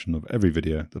description of every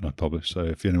video that I publish. So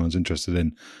if anyone's interested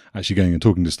in actually going and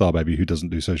talking to Starbaby, who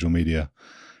doesn't do social media,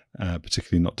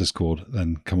 particularly not Discord,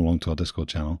 then come along to our Discord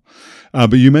channel.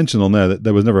 But you mentioned on there that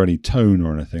there was never any tone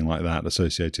or anything like that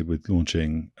associated with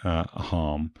launching a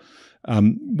harm.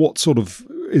 What sort of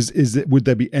would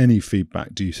there be any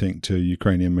feedback, do you think, to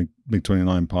Ukrainian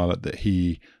MiG-29 pilot that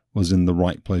he was in the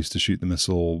right place to shoot the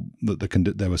missile, that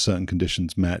there were certain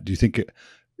conditions met? Do you think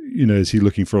is he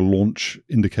looking for a launch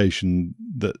indication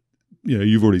that,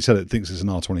 you've already said it thinks it's an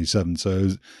R-27, so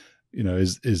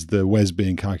is the WES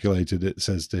being calculated? It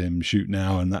says to him, shoot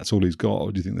now, and that's all he's got?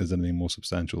 Or do you think there's anything more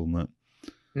substantial than that?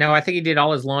 No, I think he did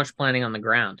all his launch planning on the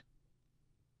ground.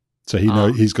 So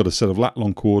he's got a set of lat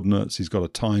long coordinates, he's got a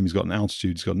time, he's got an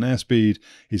altitude, he's got an airspeed,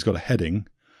 he's got a heading,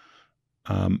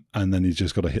 and then he's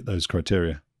just got to hit those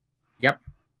criteria. Yep.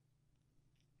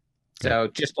 So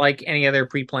just like any other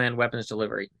pre-planned weapons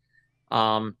delivery,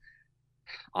 I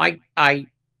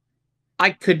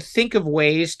could think of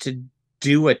ways to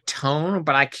do a tone,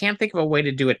 but I can't think of a way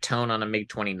to do a tone on a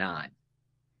MiG-29.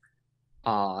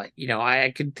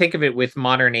 I could think of it with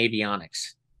modern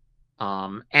avionics.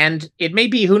 And it may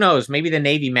be, who knows, maybe the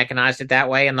Navy mechanized it that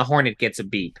way and the Hornet gets a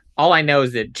beep. All I know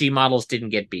is that G models didn't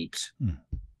get beeps.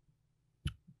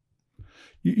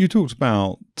 You talked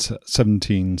about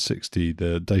 1760,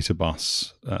 the data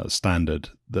bus standard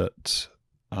that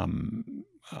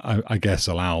I guess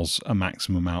allows a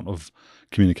maximum amount of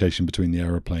communication between the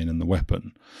aeroplane and the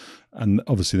weapon. And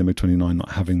obviously the MiG-29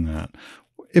 not having that.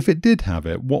 If it did have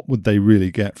it, what would they really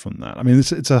get from that? I mean,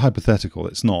 it's a hypothetical.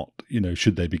 It's not,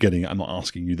 should they be getting it? I'm not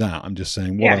asking you that. I'm just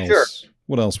saying, what else? Sure.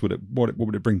 What else would what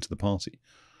would it bring to the party?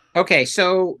 Okay,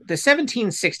 so the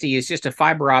 1760 is just a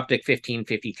fiber optic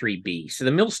 1553B. So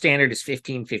the MIL standard is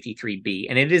 1553B,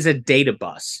 and it is a data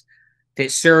bus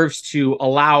that serves to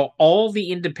allow all the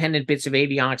independent bits of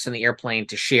avionics on the airplane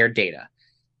to share data.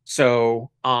 So,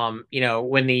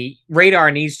 when the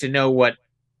radar needs to know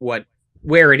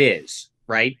where it is,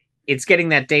 right? It's getting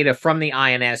that data from the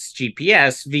INS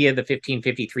GPS via the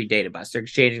 1553 data bus. They're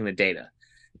exchanging the data.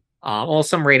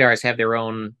 Some radars have their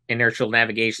own inertial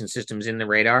navigation systems in the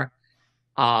radar.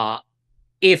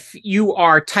 If you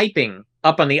are typing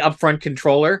up on the upfront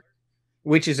controller,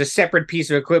 which is a separate piece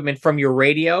of equipment from your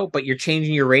radio, but you're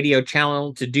changing your radio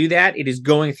channel to do that, it is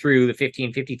going through the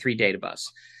 1553 data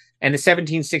bus. And the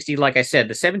 1760, like I said,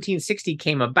 the 1760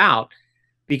 came about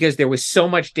because there was so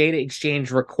much data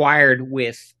exchange required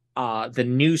with the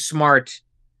new smart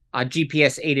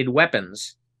GPS-aided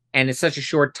weapons, and it's such a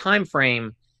short time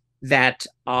frame that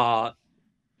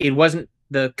it wasn't,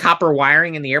 the copper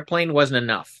wiring in the airplane wasn't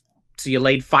enough. So you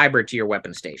laid fiber to your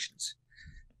weapon stations.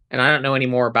 And I don't know any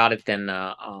more about it than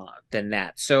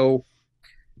that. So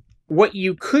what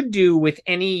you could do with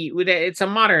it's a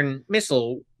modern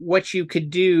missile, what you could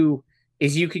do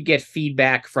is you could get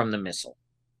feedback from the missile.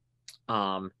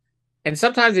 And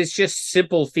sometimes it's just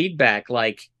simple feedback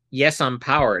like, yes, I'm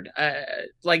powered.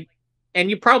 And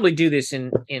you probably do this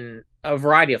in a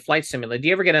variety of flight simulators. Do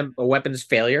you ever get a weapons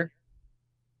failure?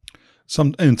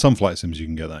 In some flight sims you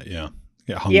can get that, yeah.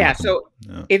 Get hung Yeah, up so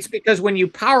it's because when you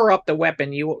power up the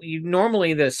weapon, you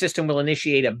normally the system will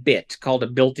initiate a bit called a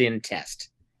built-in test,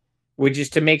 which is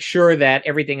to make sure that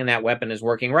everything in that weapon is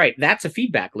working right. That's a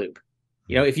feedback loop.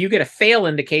 You know, if you get a fail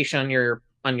indication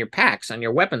on your packs, on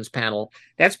your weapons panel,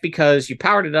 that's because you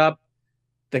powered it up,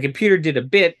 the computer did a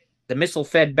bit, the missile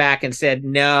fed back and said,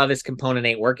 no, this component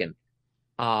ain't working.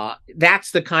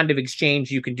 That's the kind of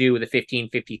exchange you can do with the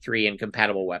 1553 and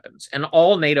compatible weapons. And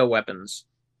all NATO weapons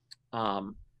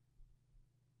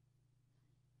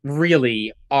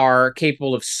really are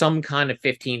capable of some kind of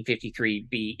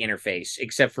 1553B interface,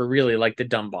 except for really like the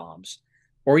dumb bombs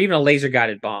or even a laser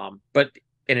guided bomb. But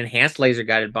an enhanced laser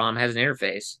guided bomb has an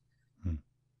interface.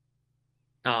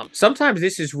 Sometimes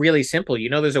this is really simple.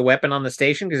 You know, there's a weapon on the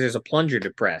station because there's a plunger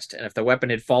depressed. And if the weapon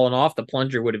had fallen off, the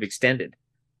plunger would have extended.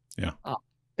 Yeah.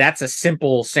 That's a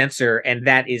simple sensor, and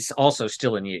that is also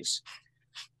still in use.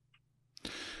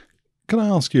 Can I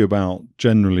ask you about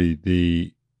generally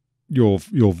your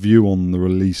view on the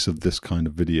release of this kind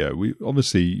of video? We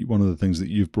obviously, one of the things that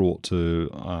you've brought to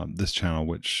this channel,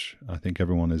 which I think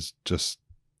everyone is just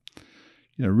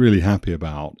really happy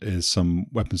about, is some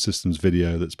weapon systems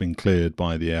video that's been cleared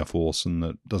by the Air Force and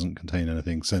that doesn't contain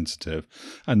anything sensitive.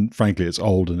 And frankly, it's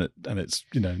old and it's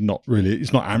not really,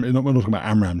 we're not talking about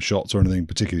AMRAAM shots or anything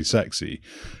particularly sexy.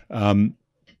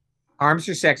 Arms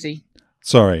are sexy.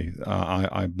 Sorry,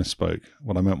 I misspoke.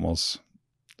 What I meant was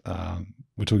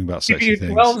we're talking about sexy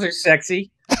things. 12s are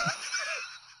sexy.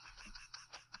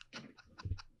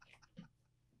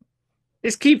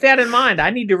 Just keep that in mind.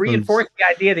 I need to reinforce the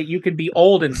idea that you can be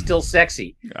old and still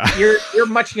sexy. You're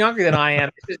much younger than I am.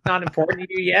 This is not important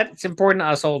to you yet. It's important to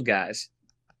us old guys.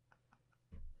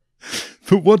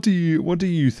 But what do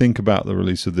you think about the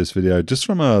release of this video? Just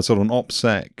from a sort of an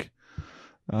OPSEC,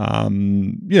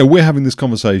 we're having this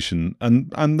conversation,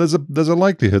 and there's a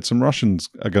likelihood some Russians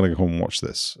are going to come and watch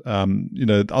this.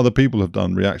 Other people have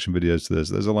done reaction videos to this.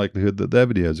 There's a likelihood that their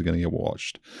videos are going to get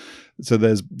watched. So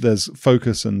there's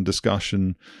focus and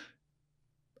discussion.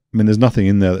 I mean, there's nothing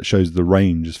in there that shows the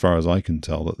range, as far as I can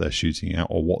tell, that they're shooting at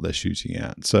or what they're shooting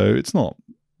at. So it's not,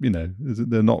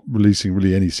 they're not releasing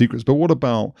really any secrets. But what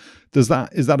about, is there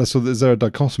a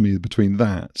dichotomy between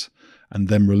that and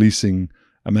them releasing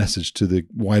a message to the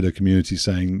wider community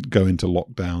saying, go into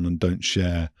lockdown and don't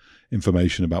share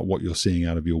information about what you're seeing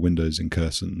out of your windows in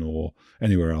Kherson or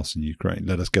anywhere else in Ukraine?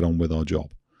 Let us get on with our job.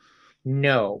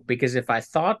 No, because if I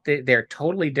thought that they're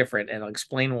totally different, and I'll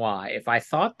explain why. If I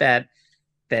thought that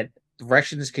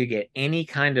Russians could get any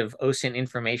kind of OSINT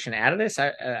information out of this,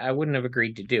 I wouldn't have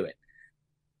agreed to do it.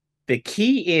 The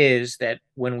key is that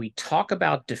when we talk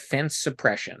about defense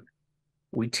suppression,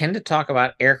 we tend to talk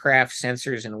about aircraft,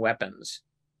 sensors, and weapons.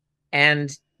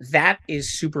 And that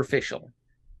is superficial.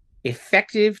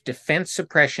 Effective defense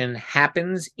suppression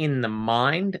happens in the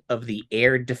mind of the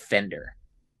air defender.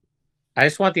 I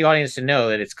just want the audience to know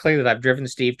that it's clear that I've driven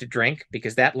Steve to drink,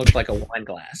 because that looked like a wine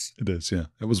glass. It is, yeah.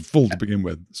 It was full to begin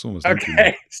with. It's almost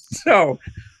okay.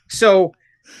 So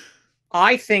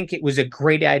I think it was a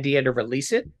great idea to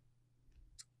release it,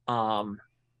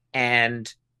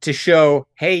 and to show,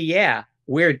 hey, yeah,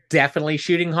 we're definitely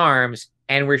shooting harms,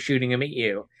 and we're shooting them at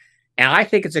you. And I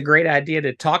think it's a great idea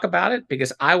to talk about it,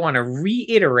 because I want to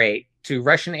reiterate to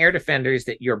Russian air defenders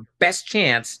that your best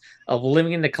chance of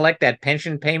living to collect that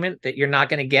pension payment that you're not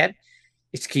going to get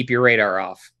is to keep your radar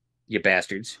off, you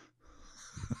bastards.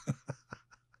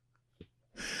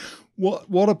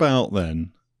 What about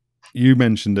then? You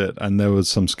mentioned it, and there was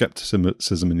some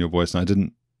skepticism in your voice, and I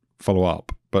didn't follow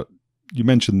up, but you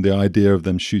mentioned the idea of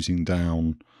them shooting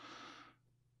down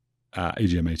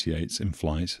AGM-88s in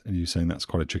flight, and you're saying that's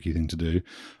quite a tricky thing to do.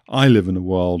 I live in a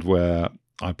world where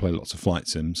I play lots of flight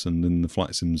sims, and in the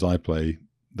flight sims I play,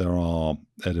 there are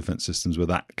air defense systems where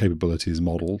that capability is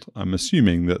modeled. I'm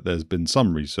assuming that there's been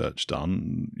some research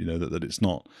done, that it's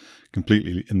not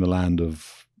completely in the land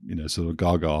of, sort of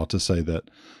gaga to say that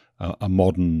a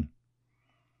modern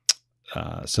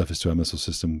surface-to-air missile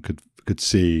system could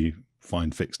see,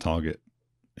 find, fix, target,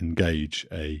 engage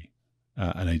an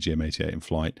AGM-88 in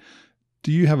flight.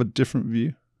 Do you have a different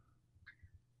view?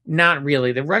 Not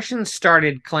really. The Russians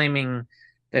started claiming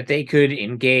that they could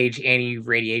engage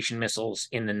anti-radiation missiles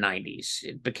in the 90s.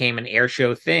 It became an air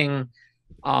show thing.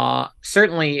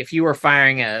 Certainly, if you were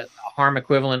firing a harm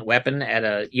equivalent weapon at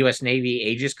a U.S. Navy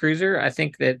Aegis cruiser, I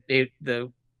think that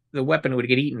the weapon would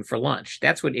get eaten for lunch.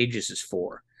 That's what Aegis is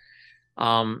for.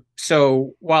 And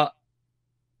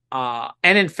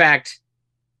in fact,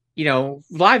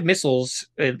 live missiles,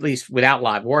 at least without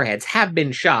live warheads, have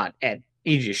been shot at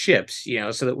Aegis ships,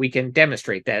 so that we can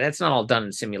demonstrate that. That's not all done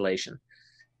in simulation.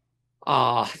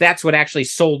 That's what actually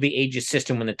sold the Aegis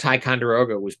system when the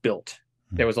Ticonderoga was built.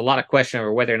 There was a lot of question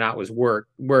over whether or not it was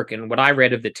work. And what I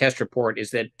read of the test report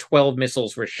is that 12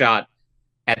 missiles were shot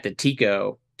at the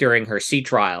Tico during her sea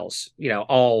trials,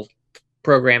 all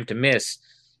programmed to miss.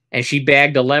 And she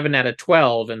bagged 11 out of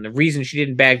 12. And the reason she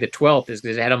didn't bag the 12th is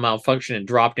because it had a malfunction and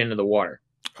dropped into the water.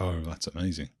 Oh, that's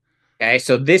amazing. Okay,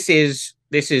 so this is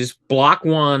Block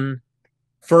 1,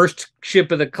 first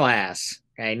ship of the class.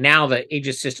 Okay, now the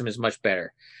Aegis system is much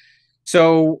better.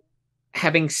 So,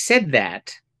 having said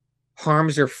that,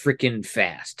 harms are freaking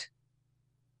fast.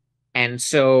 And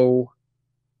so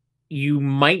you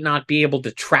might not be able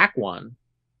to track one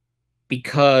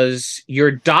because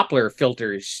your Doppler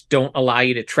filters don't allow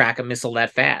you to track a missile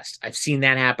that fast. I've seen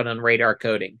that happen on radar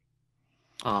coding.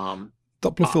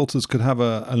 Doppler filters could have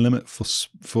a limit for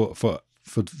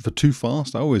too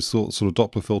fast. I always thought sort of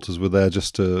Doppler filters were there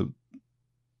just to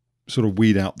sort of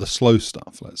weed out the slow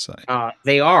stuff, let's say.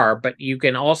 They are, but you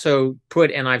can also put,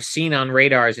 and I've seen on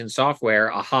radars in software,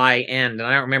 a high end, and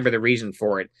I don't remember the reason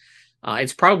for it.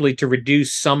 It's probably to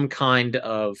reduce some kind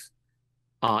of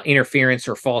interference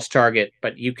or false target,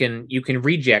 but you can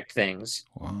reject things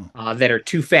that are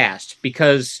too fast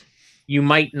because you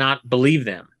might not believe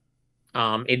them.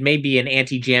 It may be an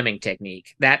anti-jamming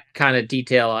technique. That kind of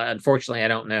detail, unfortunately, I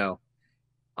don't know.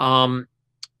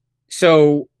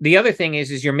 So the other thing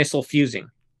is your missile fusing.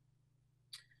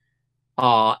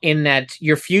 In that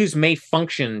your fuse may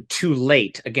function too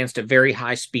late against a very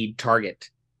high-speed target.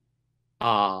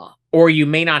 Or you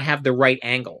may not have the right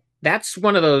angle. That's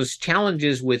one of those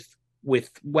challenges with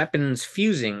weapons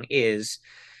fusing is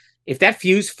if that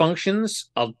fuse functions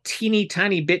a teeny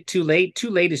tiny bit too late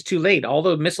is too late. All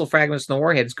the missile fragments in the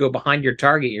warheads go behind your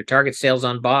target sails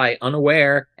on by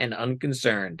unaware and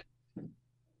unconcerned.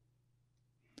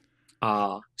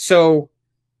 So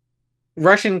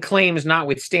Russian claims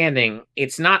notwithstanding,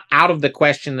 it's not out of the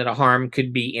question that a harm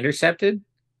could be intercepted.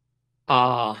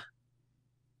 But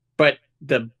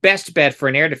the best bet for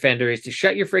an air defender is to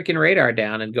shut your freaking radar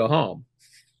down and go home.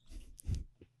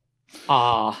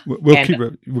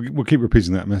 We'll keep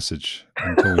repeating that message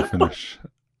until we finish.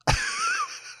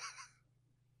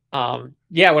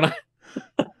 Yeah, when I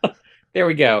there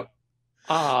we go.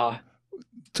 Go.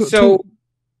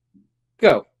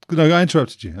 No, I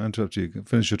interrupted you.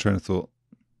 Finish your train of thought.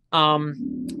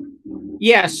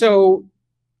 Yeah, so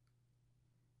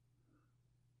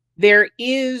there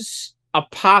is a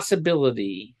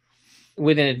possibility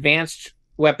with an advanced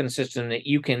weapon system that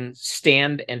you can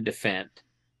stand and defend,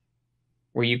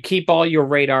 where you keep all your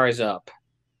radars up.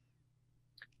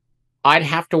 I'd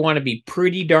have to want to be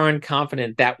pretty darn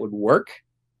confident that would work.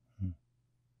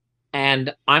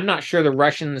 And I'm not sure the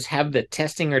Russians have the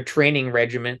testing or training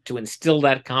regiment to instill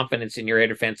that confidence in your air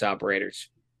defense operators.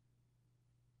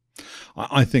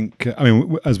 I think,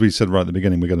 as we said right at the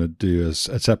beginning, we're going to do a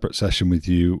separate session with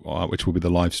you, which will be the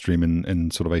live stream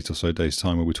in sort of 8 or so days'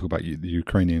 time, where we talk about the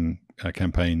Ukrainian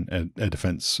campaign, air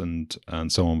defense, and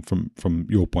so on from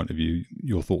your point of view,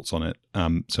 your thoughts on it.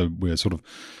 So we're sort of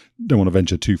don't want to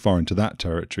venture too far into that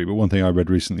territory. But one thing I read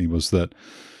recently was that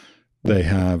they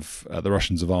have the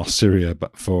Russians have asked Syria,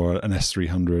 but for an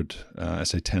S-300,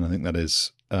 SA-10, I think that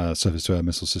is, surface-to-air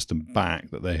missile system back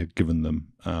that they had given them,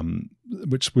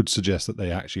 which would suggest that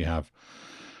they actually have,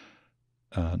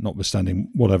 notwithstanding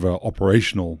whatever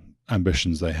operational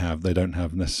ambitions they have, they don't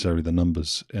have necessarily the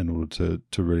numbers in order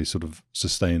to really sort of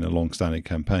sustain a long-standing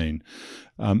campaign.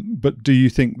 But do you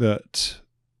think that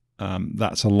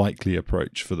that's a likely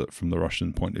approach from the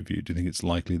Russian point of view? Do you think it's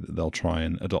likely that they'll try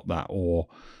and adopt that, or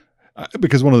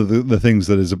because one of the things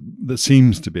that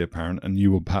seems to be apparent, and you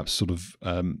will perhaps sort of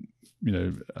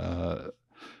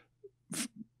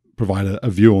provide a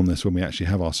view on this when we actually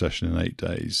have our session in 8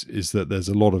 days, is that there's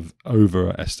a lot of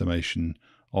overestimation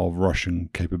of Russian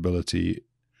capability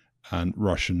and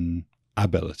Russian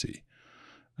ability.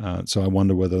 So I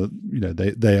wonder whether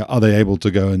they are able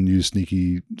to go and use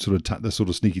sneaky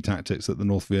sneaky tactics that the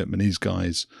North Vietnamese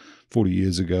guys 40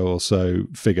 years ago or so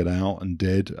figured out and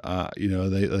did. Are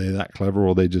they that clever, or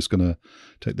are they just going to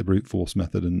take the brute force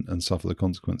method and suffer the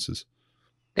consequences?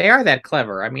 They are that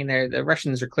clever. I mean, the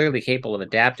Russians are clearly capable of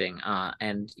adapting,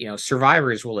 and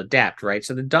survivors will adapt, right?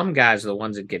 So the dumb guys are the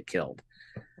ones that get killed.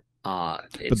 But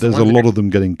there's a lot of them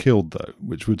getting killed, though,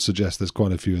 which would suggest there's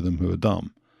quite a few of them who are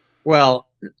dumb. Well,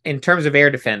 in terms of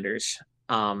air defenders,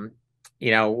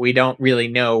 we don't really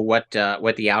know what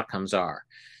the outcomes are.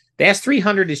 The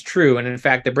S-300 is true, and in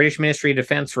fact, the British Ministry of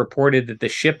Defense reported that the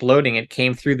ship loading it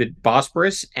came through the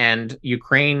Bosporus, and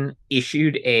Ukraine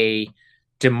issued a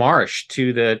démarche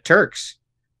to the Turks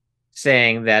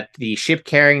saying that the ship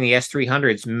carrying the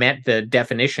S-300s met the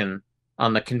definition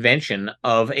on the convention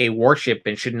of a warship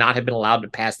and should not have been allowed to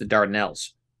pass the Dardanelles.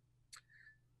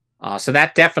 So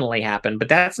that definitely happened, but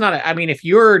that's not, I mean, if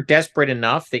you're desperate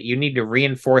enough that you need to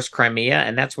reinforce Crimea,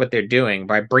 and that's what they're doing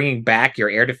by bringing back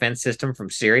your air defense system from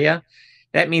Syria,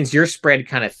 that means you're spread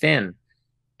kind of thin.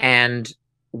 And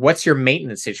what's your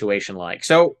maintenance situation like?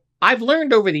 So I've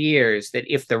learned over the years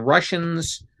that if the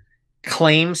Russians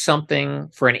claim something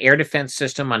for an air defense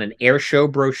system on an air show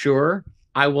brochure,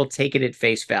 I will take it at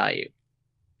face value.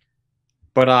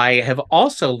 But I have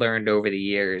also learned over the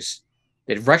years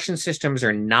that Russian systems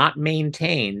are not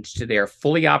maintained to their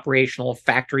fully operational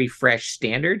factory fresh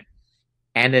standard,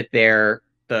 and that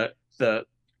the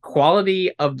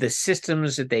quality of the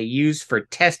systems that they use for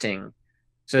testing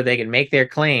so they can make their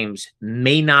claims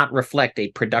may not reflect a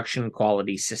production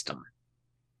quality system.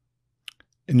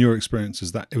 In your experience,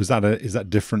 is that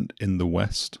different in the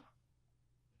West?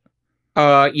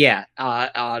 Yeah.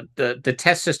 The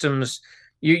test systems,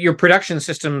 your production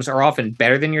systems are often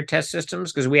better than your test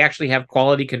systems because we actually have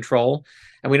quality control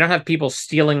and we don't have people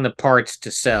stealing the parts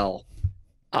to sell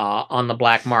on the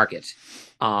black market.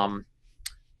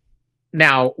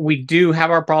 Now we do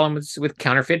have our problems with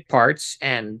counterfeit parts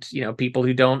and, people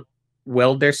who don't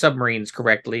weld their submarines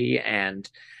correctly and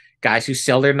guys who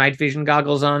sell their night vision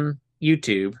goggles on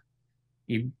YouTube.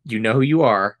 You know who you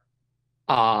are.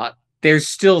 There's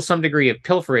still some degree of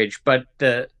pilferage, but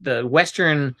the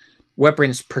Western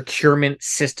weapons procurement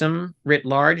system writ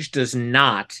large does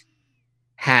not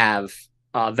have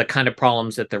the kind of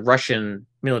problems that the Russian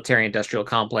military-industrial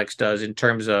complex does in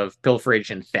terms of pilferage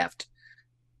and theft.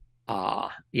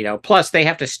 Plus they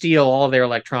have to steal all their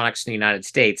electronics in the United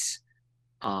States.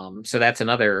 So that's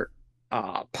another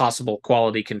possible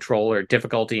quality control or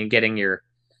difficulty in getting your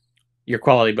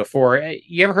quality before.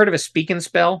 You ever heard of a speak and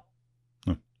spell?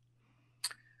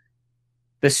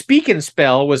 The Speak and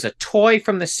Spell was a toy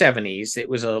from the 70s. It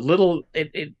was a little,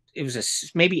 it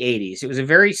was maybe 80s. It was a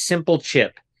very simple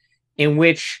chip in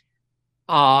which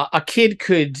a kid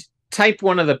could type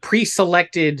one of the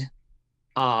pre-selected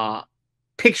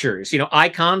pictures,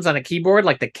 icons on a keyboard,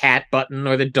 like the cat button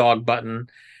or the dog button,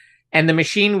 and the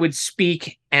machine would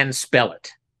speak and spell it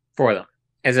for them.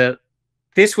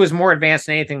 This was more advanced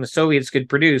than anything the Soviets could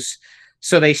produce.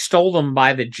 So they stole them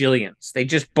by the jillions. They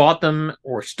just bought them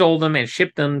or stole them and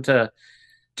shipped them to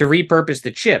repurpose the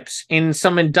chips in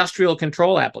some industrial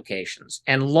control applications.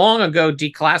 And long ago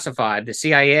declassified, the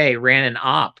CIA ran an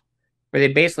op where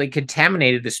they basically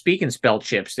contaminated the speak and spell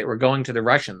chips that were going to the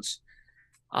Russians.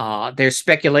 There's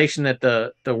speculation that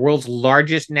the world's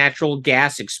largest natural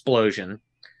gas explosion,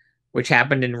 which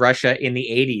happened in Russia in the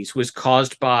 80s, was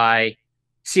caused by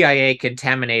CIA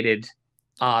contaminated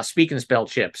speak and spell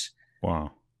chips.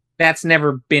 Wow. That's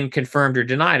never been confirmed or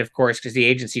denied, of course, because the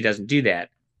agency doesn't do that.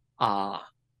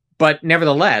 But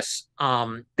nevertheless,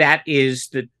 that is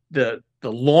the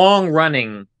long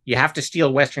running, you have to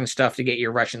steal Western stuff to get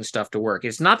your Russian stuff to work.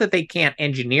 It's not that they can't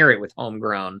engineer it with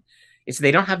homegrown. It's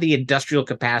they don't have the industrial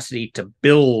capacity to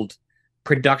build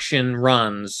production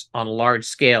runs on a large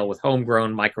scale with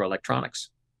homegrown microelectronics.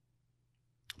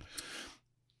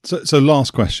 So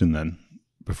last question then,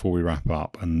 before we wrap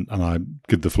up, and I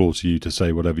give the floor to you to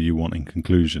say whatever you want in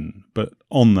conclusion. But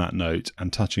on that note,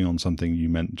 and touching on something you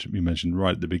mentioned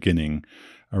right at the beginning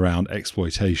around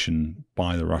exploitation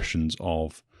by the Russians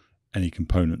of any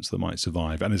components that might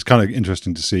survive. And it's kind of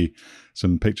interesting to see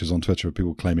some pictures on Twitter of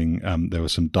people claiming there were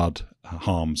some dud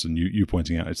harms, and you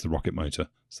pointing out it's the rocket motor.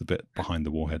 It's the bit behind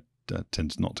the warhead.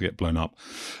 Tends not to get blown up,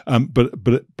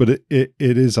 but it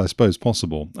is, I suppose,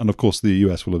 possible. And of course, the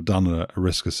US will have done a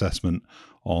risk assessment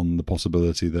on the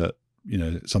possibility that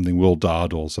something will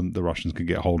dud, or the Russians can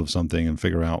get hold of something and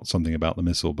figure out something about the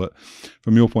missile. But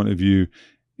from your point of view,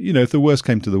 if the worst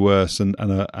came to the worst and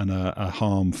a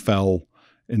harm fell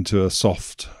into a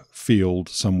soft field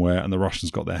somewhere and the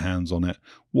Russians got their hands on it,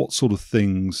 what sort of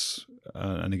things?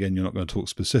 And again, you're not going to talk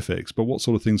specifics, but what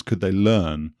sort of things could they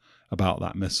learn about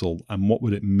that missile, and what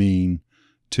would it mean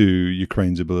to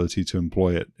Ukraine's ability to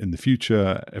employ it in the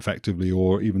future effectively,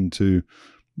 or even to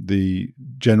the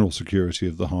general security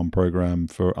of the harm program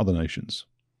for other nations?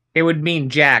 It would mean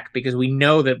jack, because we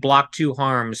know that Block 2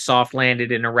 harms soft landed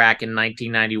in Iraq in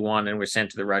 1991 and were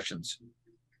sent to the Russians.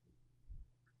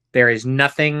 There is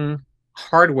nothing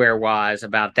hardware-wise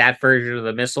about that version of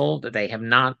the missile that they have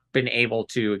not been able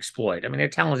to exploit. I mean, they're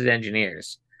talented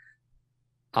engineers.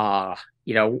 I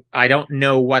don't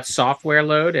know what software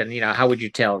load, and how would you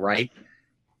tell, right?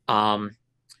 The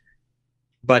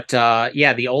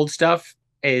old stuff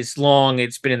is long.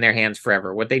 It's been in their hands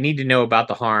forever. What they need to know about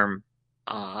the harm,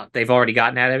 they've already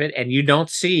gotten out of it, and you don't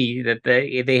see that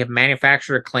they have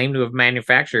manufactured or claim to have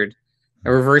manufactured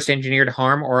a reverse engineered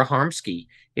harm or a harm ski.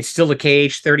 It's still the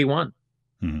KH-31.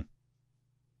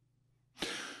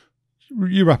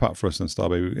 You wrap up for us then,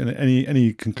 Starbaby.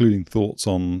 Any concluding thoughts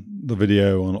on the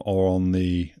video or on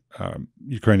the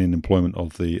Ukrainian employment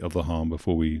of the harm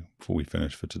before we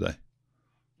finish for today?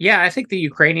 Yeah, I think the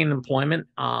Ukrainian employment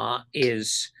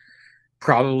is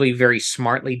probably very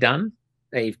smartly done.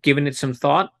 They've given it some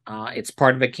thought. It's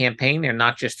part of a campaign. They're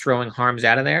not just throwing harms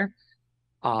out of there.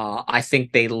 I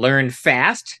think they learned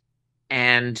fast,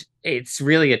 and it's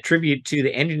really a tribute to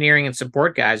the engineering and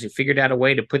support guys who figured out a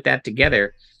way to put that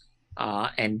together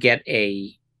and get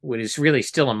what is really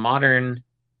still a modern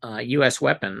U.S.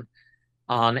 weapon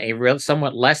on a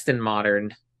somewhat less than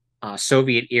modern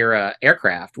Soviet-era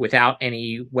aircraft without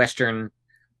any Western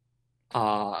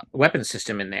weapon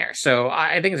system in there. So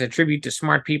I think it's a tribute to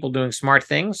smart people doing smart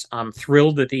things. I'm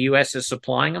thrilled that the U.S. is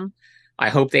supplying them. I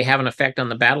hope they have an effect on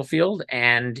the battlefield.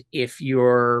 And if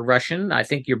you're Russian, I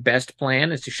think your best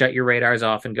plan is to shut your radars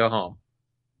off and go home.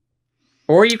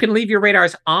 Or you can leave your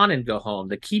radars on and go home.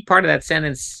 The key part of that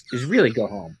sentence is really go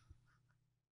home.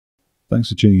 Thanks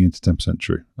for tuning in to 10%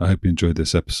 True. I hope you enjoyed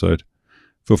this episode.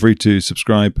 Feel free to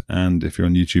subscribe, and if you're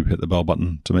on YouTube, hit the bell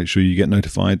button to make sure you get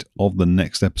notified of the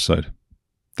next episode.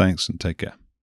 Thanks and take care.